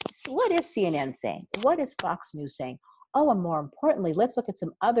 and then what is CNN saying? What is Fox News saying? Oh, and more importantly, let's look at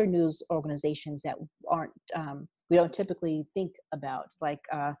some other news organizations that aren't we don't typically think about, like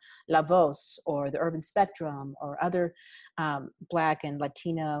La Voz or the Urban Spectrum or other Black and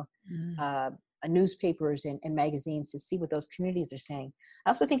Latino Mm. uh, newspapers and magazines, to see what those communities are saying. I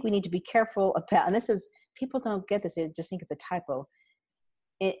also think we need to be careful about, and this is, people don't get this, they just think it's a typo.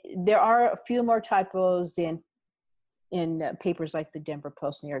 There are a few more typos in papers like the Denver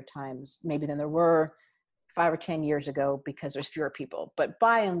Post, New York Times, maybe than there were 5 or 10 years ago, because there's fewer people. But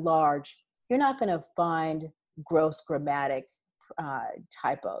by and large, you're not going to find gross grammatic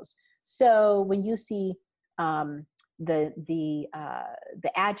typos. So when you see the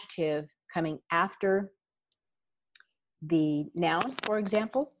adjective coming after the noun, for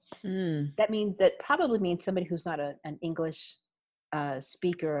example, Mm. that probably means somebody who's not an English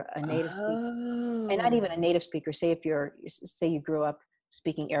speaker, a native speaker, and not Oh. even a native speaker. Say you grew up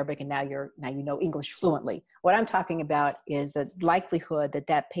speaking Arabic and now you know English fluently. What I'm talking about is the likelihood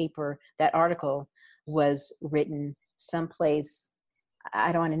that article was written someplace.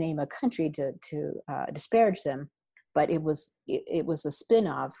 I don't want to name a country to disparage them, but it was a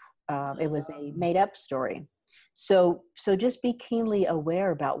spin-off. It was a made-up story. So just be keenly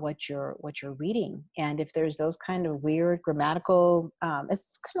aware about what you're reading, and if there's those kind of weird grammatical,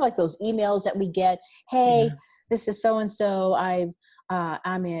 it's kind of like those emails that we get. Hey, Yeah. this is so and so.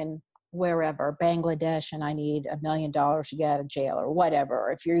 I'm in wherever, Bangladesh, and I need $1 million to get out of jail or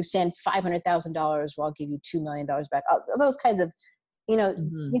whatever. If you send $500,000, well, I'll give you $2 million back. Those kinds of,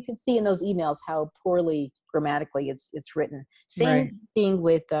 Mhm. you can see in those emails how poorly grammatically it's written. Same Right. thing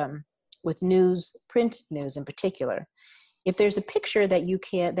with news, print news in particular. If there's a picture that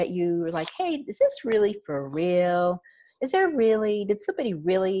you're like, hey, is this really for real? Did somebody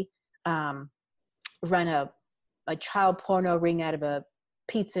really um, run a child porno ring out of a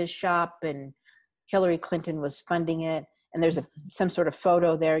pizza shop and Hillary Clinton was funding it, and there's some sort of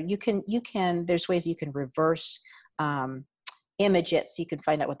photo there? There's ways you can reverse um, image it, so you can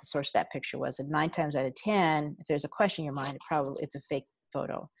find out what the source of that picture was. And 9 times out of 10, if there's a question in your mind, it's a fake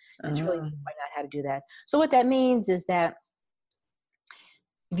photo. It's really easy Oh. to find out how to do that. So what that means is that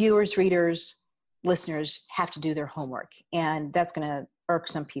viewers, readers, listeners have to do their homework, and that's going to irk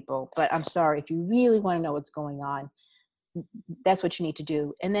some people. But I'm sorry, if you really want to know what's going on, that's what you need to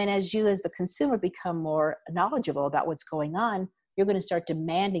do. And then as the consumer become more knowledgeable about what's going on, you're going to start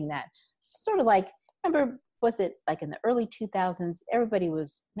demanding that. Sort of like, remember, was it like in the early 2000s, everybody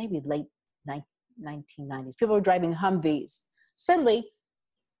was, maybe late 1990s, people were driving Humvees. Suddenly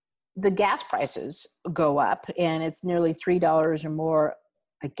the gas prices go up and it's nearly $3 or more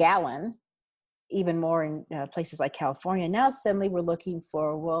a gallon, even more in places like California. Now suddenly we're looking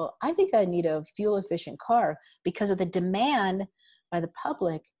for, well, I think I need a fuel efficient car, because of the demand by the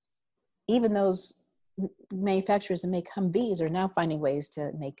public. Even those manufacturers that make Humvees are now finding ways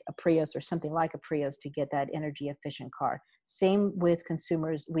to make a Prius or something like a Prius to get that energy efficient car. Same with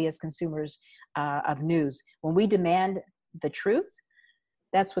consumers. We as consumers of news, when we demand the truth,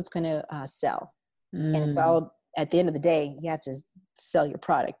 that's what's going to sell. And it's Mm. all, at the end of the day, you have to sell your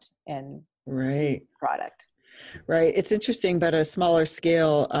product and Right. product. Right. It's interesting, but at a smaller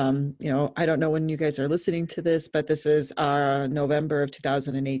scale, I don't know when you guys are listening to this, but this is November of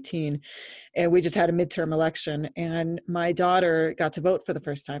 2018. And we just had a midterm election. And my daughter got to vote for the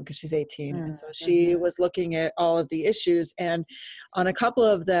first time because she's 18. And so she Mm-hmm. was looking at all of the issues. And on a couple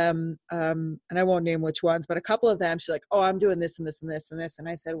of them, and I won't name which ones, but a couple of them, she's like, oh, I'm doing this and this and this and this. And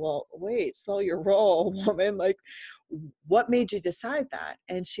I said, well, wait, slow your roll, woman. Like, what made you decide that?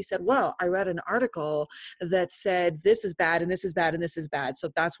 And she said, well, I read an article that said this is bad and this is bad and this is bad, so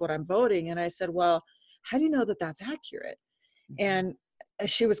that's what I'm voting. And I said, well, how do you know that that's accurate? And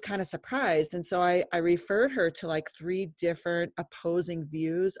she was kind of surprised. And so I referred her to like 3 different opposing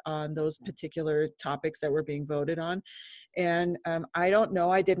views on those particular topics that were being voted on. And I don't know,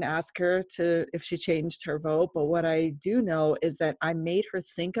 I didn't ask her if she changed her vote, but what I do know is that I made her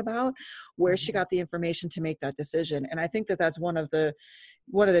think about where she got the information to make that decision. And I think that that's one of the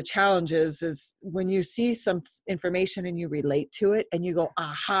challenges is when you see some information and you relate to it and you go,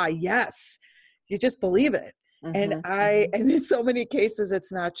 aha, yes, you just believe it. And in so many cases,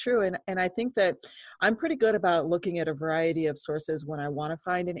 it's not true. And I think that I'm pretty good about looking at a variety of sources when I want to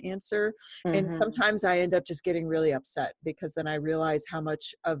find an answer. And sometimes I end up just getting really upset because then I realize how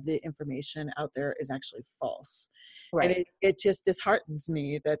much of the information out there is actually false. Right. And it just disheartens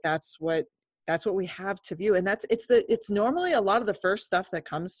me that that's what we have to view. And it's normally a lot of the first stuff that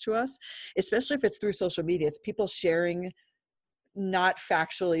comes to us, especially if it's through social media. It's people sharing not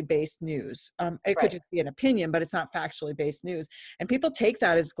factually based news. It could just be an opinion, but it's not factually based news. And people take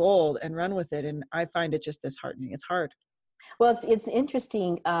that as gold and run with it. And I find it just disheartening. It's hard. Well, it's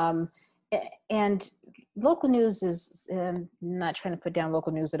interesting. And local news is, not trying to put down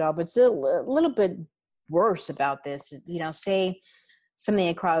local news at all, but it's a little bit worse about this. Say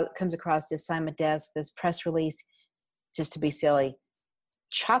something comes across the assignment desk, this press release, just to be silly.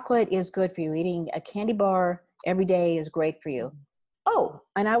 Chocolate is good for you. Eating a candy bar every day is great for you. Oh,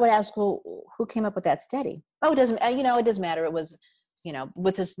 and I would ask, well, who came up with that study? Oh, it doesn't matter. It was,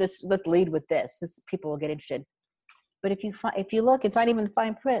 with this, let's lead with this. People will get interested. But if you look, it's not even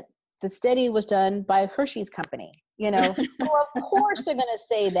fine print. The study was done by Hershey's company. Well, of course they're going to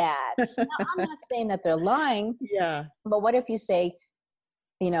say that. Now, I'm not saying that they're lying. Yeah. But what if you say,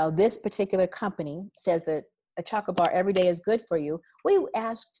 this particular company says that a chocolate bar every day is good for you? We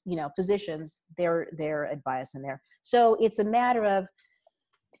asked, physicians their advice in there. So it's a matter of,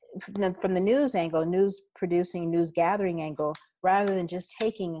 from the news angle, news producing, news gathering angle, rather than just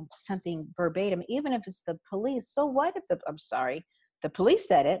taking something verbatim, even if it's the police. So what if the police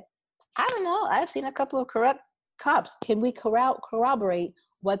said it? I don't know. I've seen a couple of corrupt cops. Can we corroborate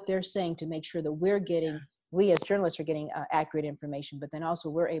what they're saying to make sure that we as journalists are getting accurate information, but then also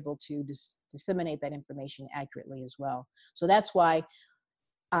we're able to disseminate that information accurately as well. So that's why,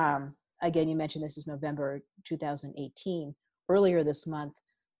 again, you mentioned this is November 2018. Earlier this month,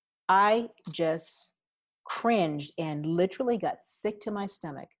 I just cringed and literally got sick to my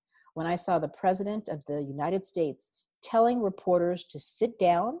stomach when I saw the President of the United States telling reporters to sit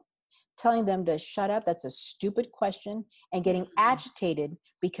down, telling them to shut up, that's a stupid question, and getting agitated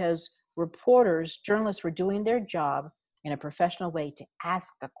because journalists were doing their job in a professional way to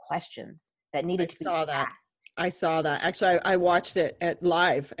ask the questions that needed to be asked. I saw that. Actually, I watched it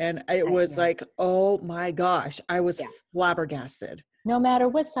live and it was like, oh my gosh, I was flabbergasted. No matter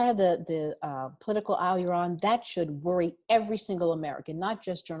what side of the political aisle you're on, that should worry every single American, not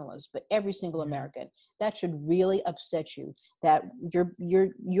just journalists, but every single American. That should really upset you that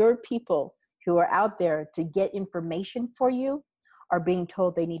your people who are out there to get information for you are being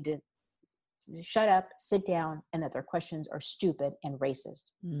told they need to shut up, sit down, and that their questions are stupid and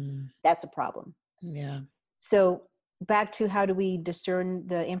racist. That's a problem. Yeah. So back to how do we discern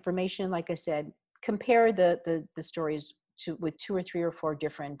the information? Like I said, compare the stories with 2 or 3 or 4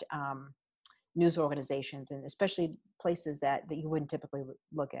 different news organizations, and especially places that you wouldn't typically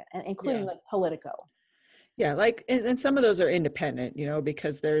look at, and including like Politico. Yeah, like, and some of those are independent,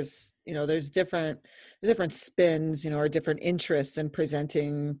 because there's different spins, or different interests in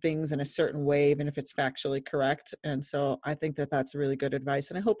presenting things in a certain way, even if it's factually correct. And so I think that that's really good advice.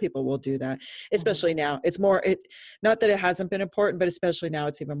 And I hope people will do that, especially now. It's not that it hasn't been important, but especially now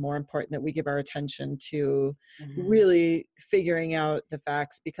it's even more important that we give our attention to really figuring out the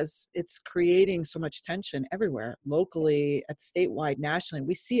facts, because it's creating so much tension everywhere, locally, at statewide, nationally.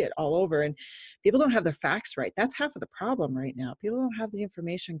 We see it all over, and people don't have their facts right. That's half of the problem right now. People don't have the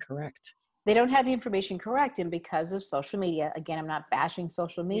information correct. They don't have the information correct. And because of social media, again, I'm not bashing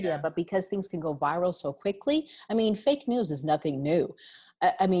social media, but because things can go viral so quickly, I mean, fake news is nothing new.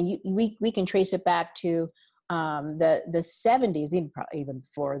 I mean, we can trace it back to the 70s, even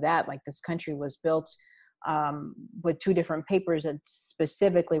before that. Like, this country was built with two different papers that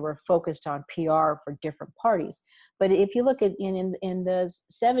specifically were focused on PR for different parties. But if you look at in the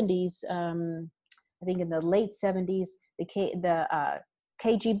 70s, I think in the late 70s, the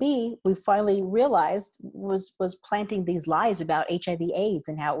KGB, we finally realized was planting these lies about HIV/AIDS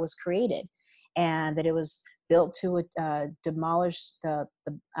and how it was created, and that it was built to demolish the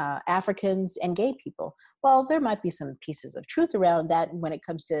Africans and gay people. Well, there might be some pieces of truth around that when it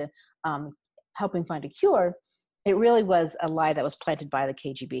comes to helping find a cure. It really was a lie that was planted by the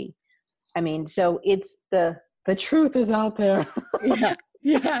KGB. I mean, so it's the truth is out there. Yeah.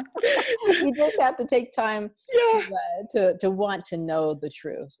 Yeah. You just have to take time Yeah. to want to know the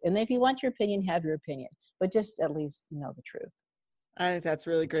truth. And if you want your opinion, have your opinion, but just at least know the truth. I think that's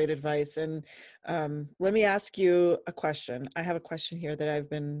really great advice. And let me ask you a question. I have a question here that I've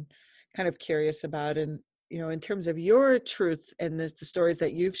been kind of curious about. And, in terms of your truth and the stories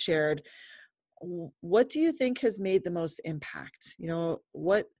that you've shared, what do you think has made the most impact?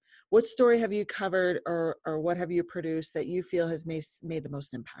 What story have you covered or what have you produced that you feel has made the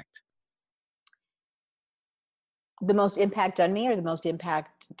most impact? The most impact on me or the most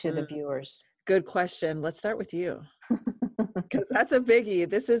impact to the viewers? Good question. Let's start with you. Because that's a biggie.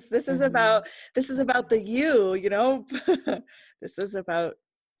 This is about the you. This is about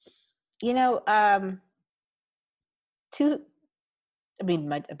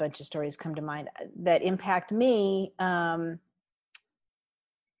a bunch of stories come to mind that impact me. A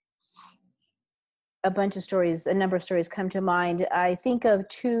number of stories come to mind. I think of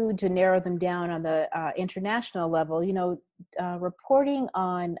two to narrow them down on the international level. Reporting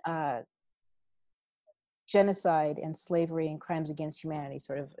on genocide and slavery and crimes against humanity,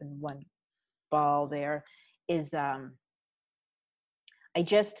 sort of in one ball there, is I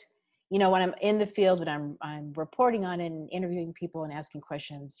just, when I'm in the field, when I'm reporting on it and interviewing people and asking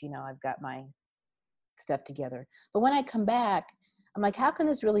questions, I've got my stuff together. But when I come back, I'm like, how can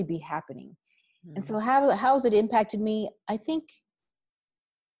this really be happening? And so how has it impacted me? I think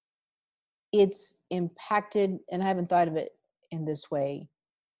it's impacted, and I haven't thought of it in this way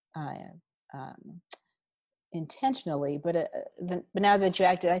intentionally, but now that you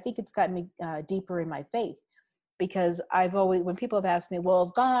acted, I think it's gotten me deeper in my faith, because I've always, when people have asked me, well,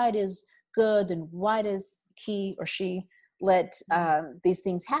 if God is good, then why does he or she let these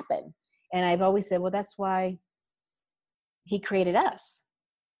things happen? And I've always said, well, that's why he created us.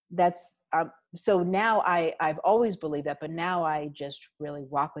 That's so now I've always believed that, but now I just really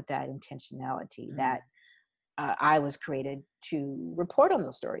walk with that intentionality that I was created to report on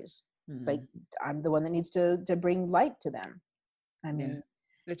those stories. Like I'm the one that needs to bring light to them. I mean,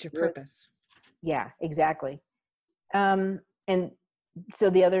 that's your purpose. Yeah, exactly. And so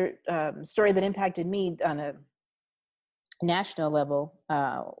the other story that impacted me on a national level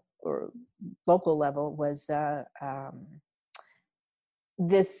or local level was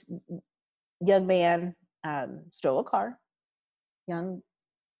this young man stole a car, young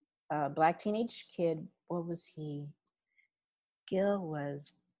black teenage kid. What was he? Gil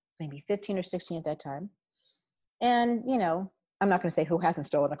was maybe 15 or 16 at that time. And, I'm not going to say who hasn't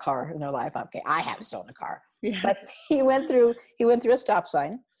stolen a car in their life. Okay, I haven't stolen a car. Yeah. But he went through a stop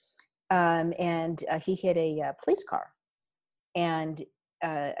sign and he hit a police car. And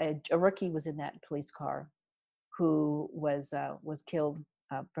a rookie was in that police car who was killed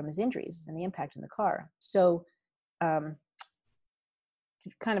from his injuries and the impact in the car. So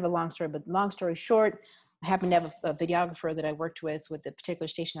it's kind of a long story, but long story short, I happened to have a videographer that I worked with the particular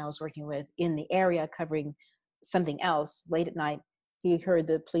station I was working with in the area covering something else. Late at night, he heard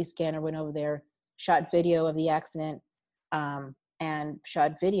the police scanner, went over there, shot video of the accident, and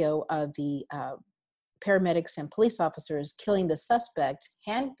shot video of the paramedics and police officers killing the suspect,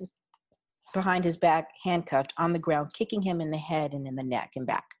 behind his back, handcuffed on the ground, kicking him in the head and in the neck and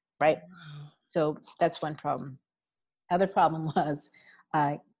back, right? Wow. So that's one problem. Other problem was,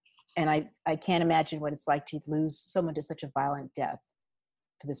 and I can't imagine what it's like to lose someone to such a violent death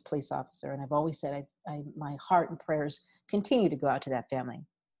for this police officer. And I've always said my heart and prayers continue to go out to that family.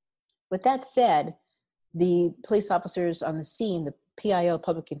 With that said, the police officers on the scene, the PIO,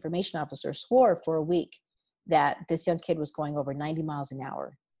 Public Information Officer, swore for a week that this young kid was going over 90 miles an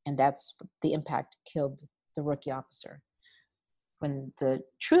hour. And that's the impact killed the rookie officer. When the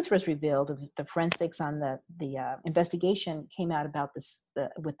truth was revealed, the forensics on the investigation came out about this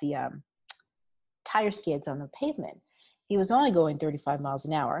with the tire skids on the pavement. He was only going 35 miles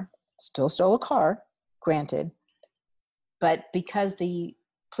an hour, still stole a car, granted, but because the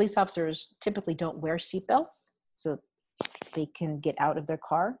police officers typically don't wear seatbelts, so they can get out of their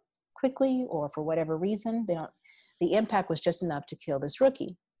car quickly, or for whatever reason, the impact was just enough to kill this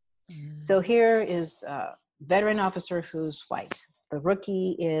rookie. So here is a veteran officer who's white. The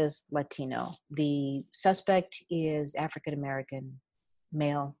rookie is Latino. The suspect is African American,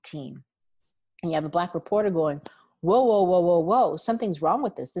 male teen. And you have a black reporter going, whoa, whoa, whoa, whoa, whoa, something's wrong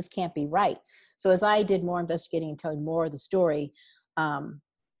with this. This can't be right. So as I did more investigating and telling more of the story,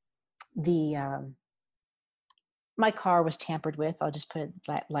 my car was tampered with. I'll just put it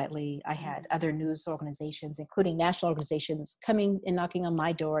lightly. I had other news organizations, including national organizations, coming and knocking on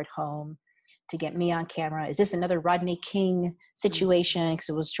my door at home to get me on camera. Is this another Rodney King situation? Because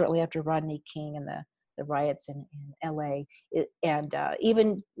it was shortly after Rodney King and the riots in LA.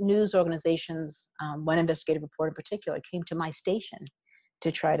 Even news organizations, one investigative reporter in particular, came to my station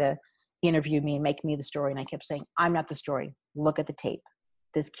to try to interview me and make me the story. And I kept saying, I'm not the story. Look at the tape.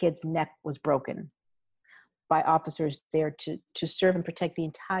 This kid's neck was broken by officers there to serve and protect the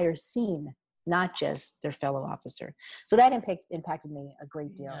entire scene, not just their fellow officer. So that impacted me a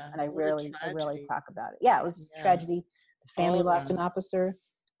great deal. And I rarely talk about it. Yeah, it was a tragedy. The family lost an officer.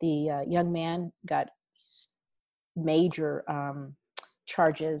 The young man got major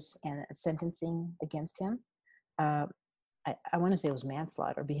charges and sentencing against him. I want to say it was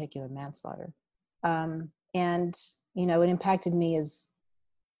manslaughter, vehicular manslaughter. And, you know, it impacted me as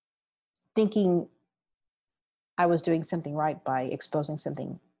thinking I was doing something right by exposing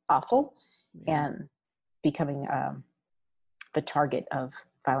something awful and becoming the target of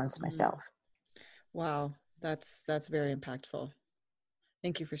violence myself. Wow, that's very impactful.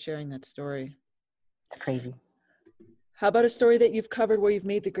 Thank you for sharing that story. It's crazy. How about a story that you've covered where you've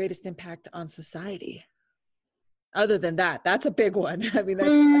made the greatest impact on society? Other than that, that's a big one. I mean,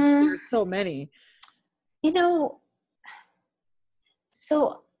 there's so many. You know,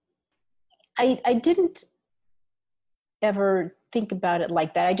 so I didn't ever think about it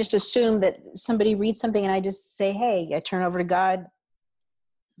like that. I just assumed that somebody reads something and I just say, hey, I turn over to God.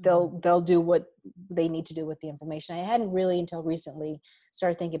 They'll do what they need to do with the information. I hadn't really until recently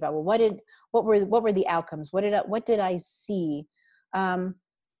started thinking about, well, what were the outcomes? What did I see?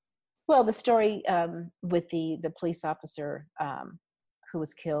 Well, the story with the police officer who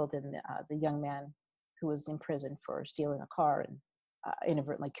was killed and the young man who was in prison for stealing a car and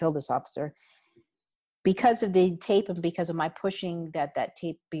inadvertently killed this officer. Because of the tape and because of my pushing that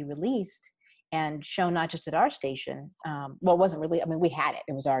tape be released and shown not just at our station, well, it wasn't really, I mean, we had it,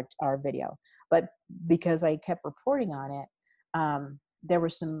 it was our video, but because I kept reporting on it, there were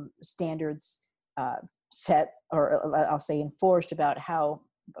some standards set, or I'll say enforced, about how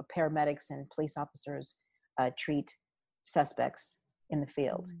paramedics and police officers treat suspects in the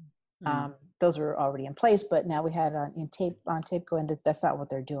field. Those were already in place, but now we had on tape going that that's not what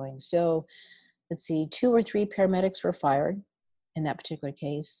they're doing. So let's see, 2 or 3 paramedics were fired in that particular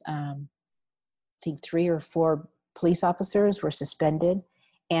case. I think 3 or 4 police officers were suspended.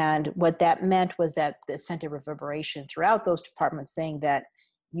 And what that meant was that it sent a reverberation throughout those departments saying that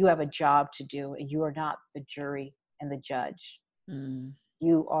you have a job to do and you are not the jury and the judge.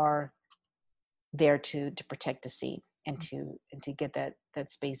 You are there to protect the scene and to get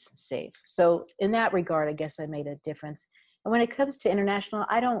that space safe. So in that regard, I guess I made a difference. And when it comes to international,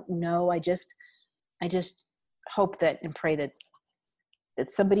 I don't know. I just hope that and pray that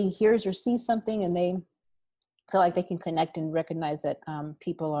somebody hears or sees something and they feel like they can connect and recognize that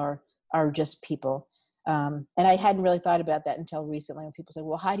people are just people. And I hadn't really thought about that until recently when people say,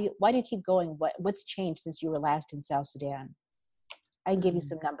 well, why do you keep going? What's changed since you were last in South Sudan? I can give you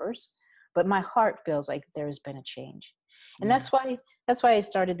some numbers, but my heart feels like there's been a change. And that's why I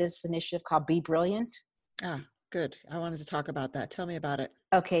started this initiative called Be Brilliant. Good. I wanted to talk about that. Tell me about it.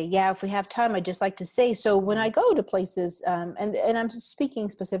 Okay. Yeah. If we have time, I'd just like to say, so when I go to places, and I'm speaking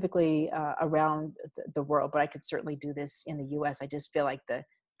specifically around the world, but I could certainly do this in the US. I just feel like the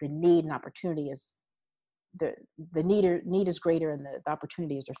need and opportunity is, the need is greater and the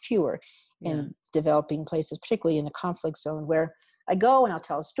opportunities are fewer in developing places, particularly in the conflict zone, where I go and I'll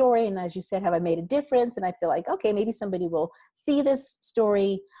tell a story. And as you said, have I made a difference? And I feel like, okay, maybe somebody will see this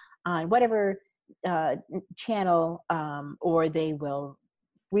story on whatever channel, or they will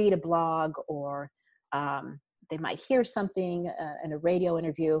read a blog, or they might hear something in a radio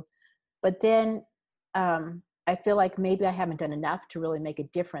interview. But then I feel like maybe I haven't done enough to really make a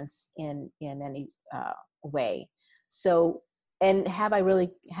difference in any way. So, and have I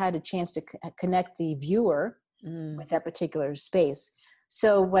really had a chance to connect the viewer with that particular space?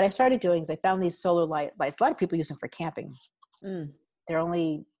 So what I started doing is I found these solar lights. A lot of people use them for camping. They're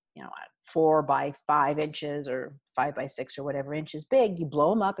only 4 by 5 inches or 5 by 6 or whatever inches big. You blow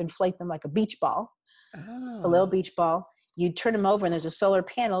them up, inflate them like a beach ball, a little beach ball. You turn them over and there's a solar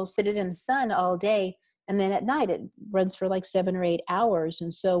panel, sit it in the sun all day, And then at night it runs for like 7 or 8 hours.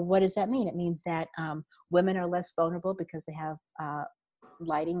 And so what does that mean? It means that women are less vulnerable because they have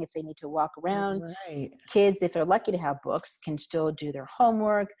lighting if they need to walk around. Right. Kids, if they're lucky to have books, can still do their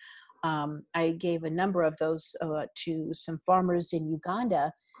homework. I gave a number of those to some farmers in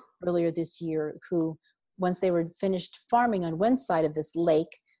Uganda earlier this year who, once they were finished farming on one side of this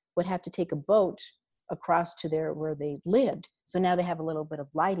lake, would have to take a boat across to where they lived. So now they have a little bit of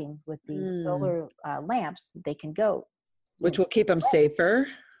lighting with these solar lamps. They can go. Which will keep them safer.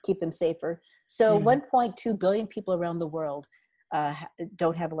 Keep them safer. So 1.2 billion people around the world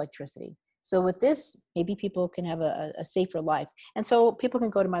don't have electricity. So with this, maybe people can have a safer life. And so people can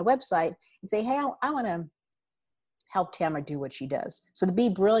go to my website and say, hey, I want to help Tamara do what she does. So the Be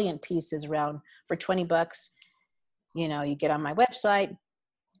Brilliant piece is around for $20. You know, you get on my website,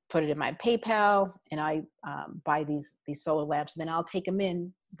 put it in my PayPal, and I buy these solar lamps, and then I'll take them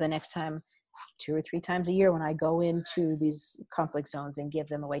in the next time, 2 or 3 times a year when I go into these conflict zones and give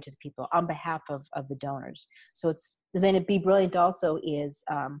them away to the people on behalf of the donors. So then Be Brilliant also is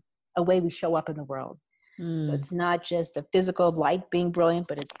a way we show up in the world. So it's not just the physical light being brilliant,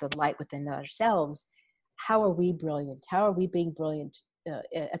 but it's the light within ourselves. How are we brilliant? How are we being brilliant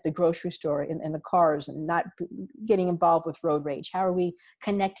at the grocery store, in the cars, and not getting involved with road rage? How are we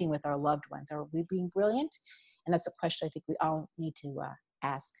connecting with our loved ones? Are we being brilliant? And that's a question I think we all need to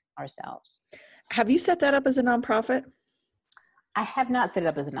ask ourselves. Have you set that up as a nonprofit? I have not set it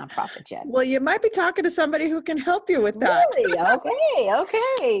up as a nonprofit yet. Well, you might be talking to somebody who can help you with that. Really?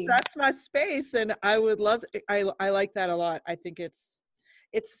 Okay. That's my space. And I would love, I like that a lot. I think it's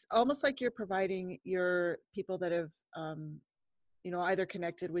almost like you're providing your people that have, either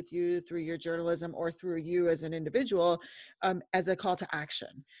connected with you through your journalism or through you as an individual, as a call to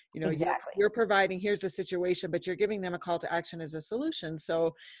action. Exactly. You're providing, here's the situation, but you're giving them a call to action as a solution.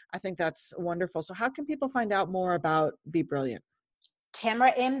 So I think that's wonderful. So how can people find out more about Be Brilliant?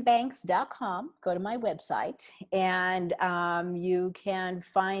 TamaraMBanks.com. Go to my website, and you can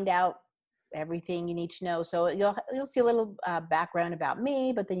find out everything you need to know. So you'll see a little background about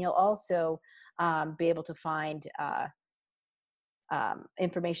me, but then you'll also be able to find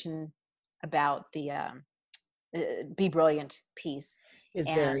information about the Be Brilliant piece.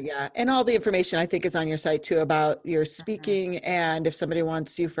 There, yeah. And all the information I think is on your site too about your speaking, and if somebody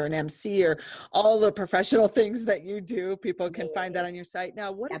wants you for an MC or all the professional things that you do, people can find that on your site.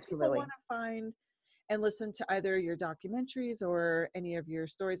 Now, what if people want to find and listen to either your documentaries or any of your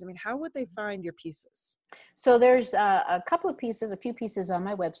stories? I mean, how would they find your pieces? So there's a few pieces on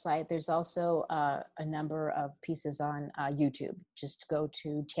my website. There's also a number of pieces on YouTube. Just go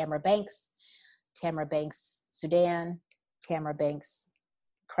to Tamara Banks Sudan, Tamara Banks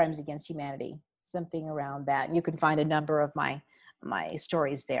Crimes Against Humanity, something around that. You can find a number of my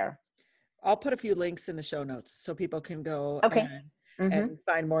stories there. I'll put a few links in the show notes so people can go and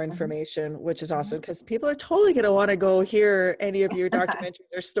find more information, which is awesome, because people are totally going to want to go hear any of your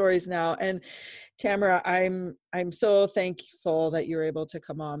documentaries or stories now. And Tamara, I'm so thankful that you're able to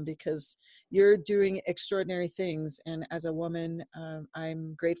come on, because you're doing extraordinary things. And as a woman,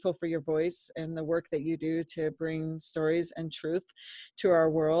 I'm grateful for your voice and the work that you do to bring stories and truth to our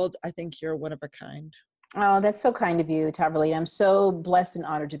world. I think you're one of a kind. Oh, that's so kind of you, Taverlene. I'm so blessed and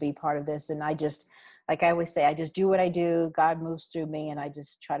honored to be part of this. And like I always say, I just do what I do. God moves through me, and I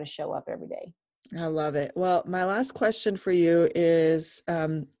just try to show up every day. I love it. Well, my last question for you is,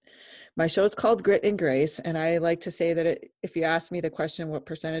 my show is called Grit and Grace. And I like to say that if you ask me the question, what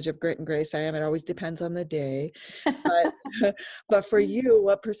percentage of grit and grace I am, it always depends on the day. But for you,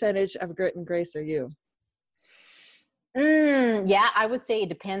 what percentage of grit and grace are you? Yeah, I would say it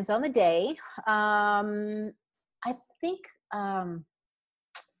depends on the day. I think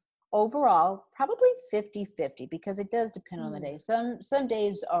overall, probably 50-50, because it does depend on the day. Some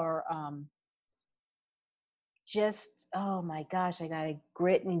days are just, oh my gosh, I gotta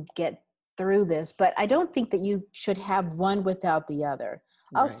grit and get through this. But I don't think that you should have one without the other.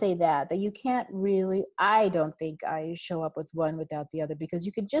 I'll say that you can't really, I don't think I show up with one without the other, because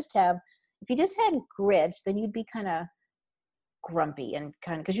you could just have, if you just had grit, then you'd be kind of grumpy and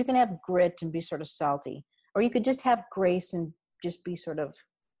because you can have grit and be sort of salty, or you could just have grace and just be sort of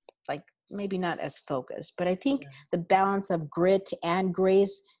like maybe not as focused. But I think the balance of grit and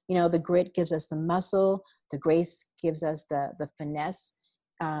grace, the grit gives us the muscle, the grace gives us the finesse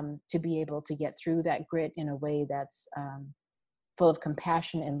to be able to get through that grit in a way that's full of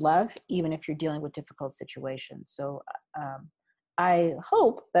compassion and love, even if you're dealing with difficult situations. So I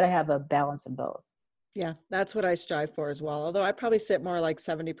hope that I have a balance of both. Yeah, that's what I strive for as well. Although I probably sit more like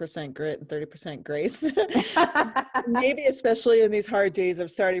 70% grit and 30% grace. Maybe especially in these hard days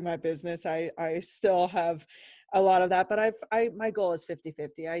of starting my business, I still have a lot of that, but my goal is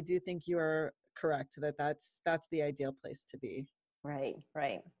 50-50. I do think you are correct that that's the ideal place to be. Right,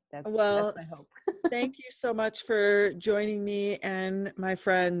 right. That's Well, my hope. thank you so much for joining me and my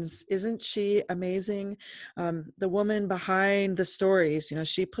friends. Isn't she amazing? The woman behind the stories,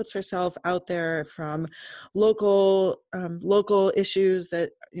 she puts herself out there from local issues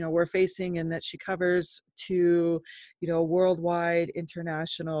that, we're facing and that she covers to, worldwide,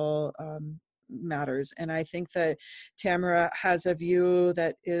 international, matters. And I think that Tamara has a view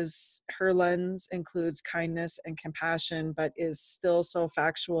that is, her lens includes kindness and compassion, but is still so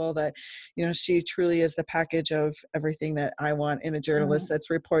factual that, she truly is the package of everything that I want in a journalist Mm. that's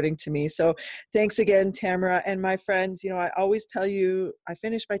reporting to me. So thanks again, Tamara. And my friends, I always tell you, I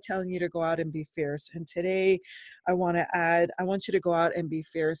finish by telling you to go out and be fierce. And today I want to add, I want you to go out and be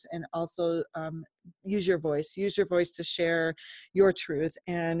fierce, and also use your voice to share your truth,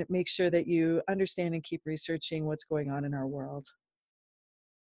 and make sure that you understand and keep researching what's going on in our world.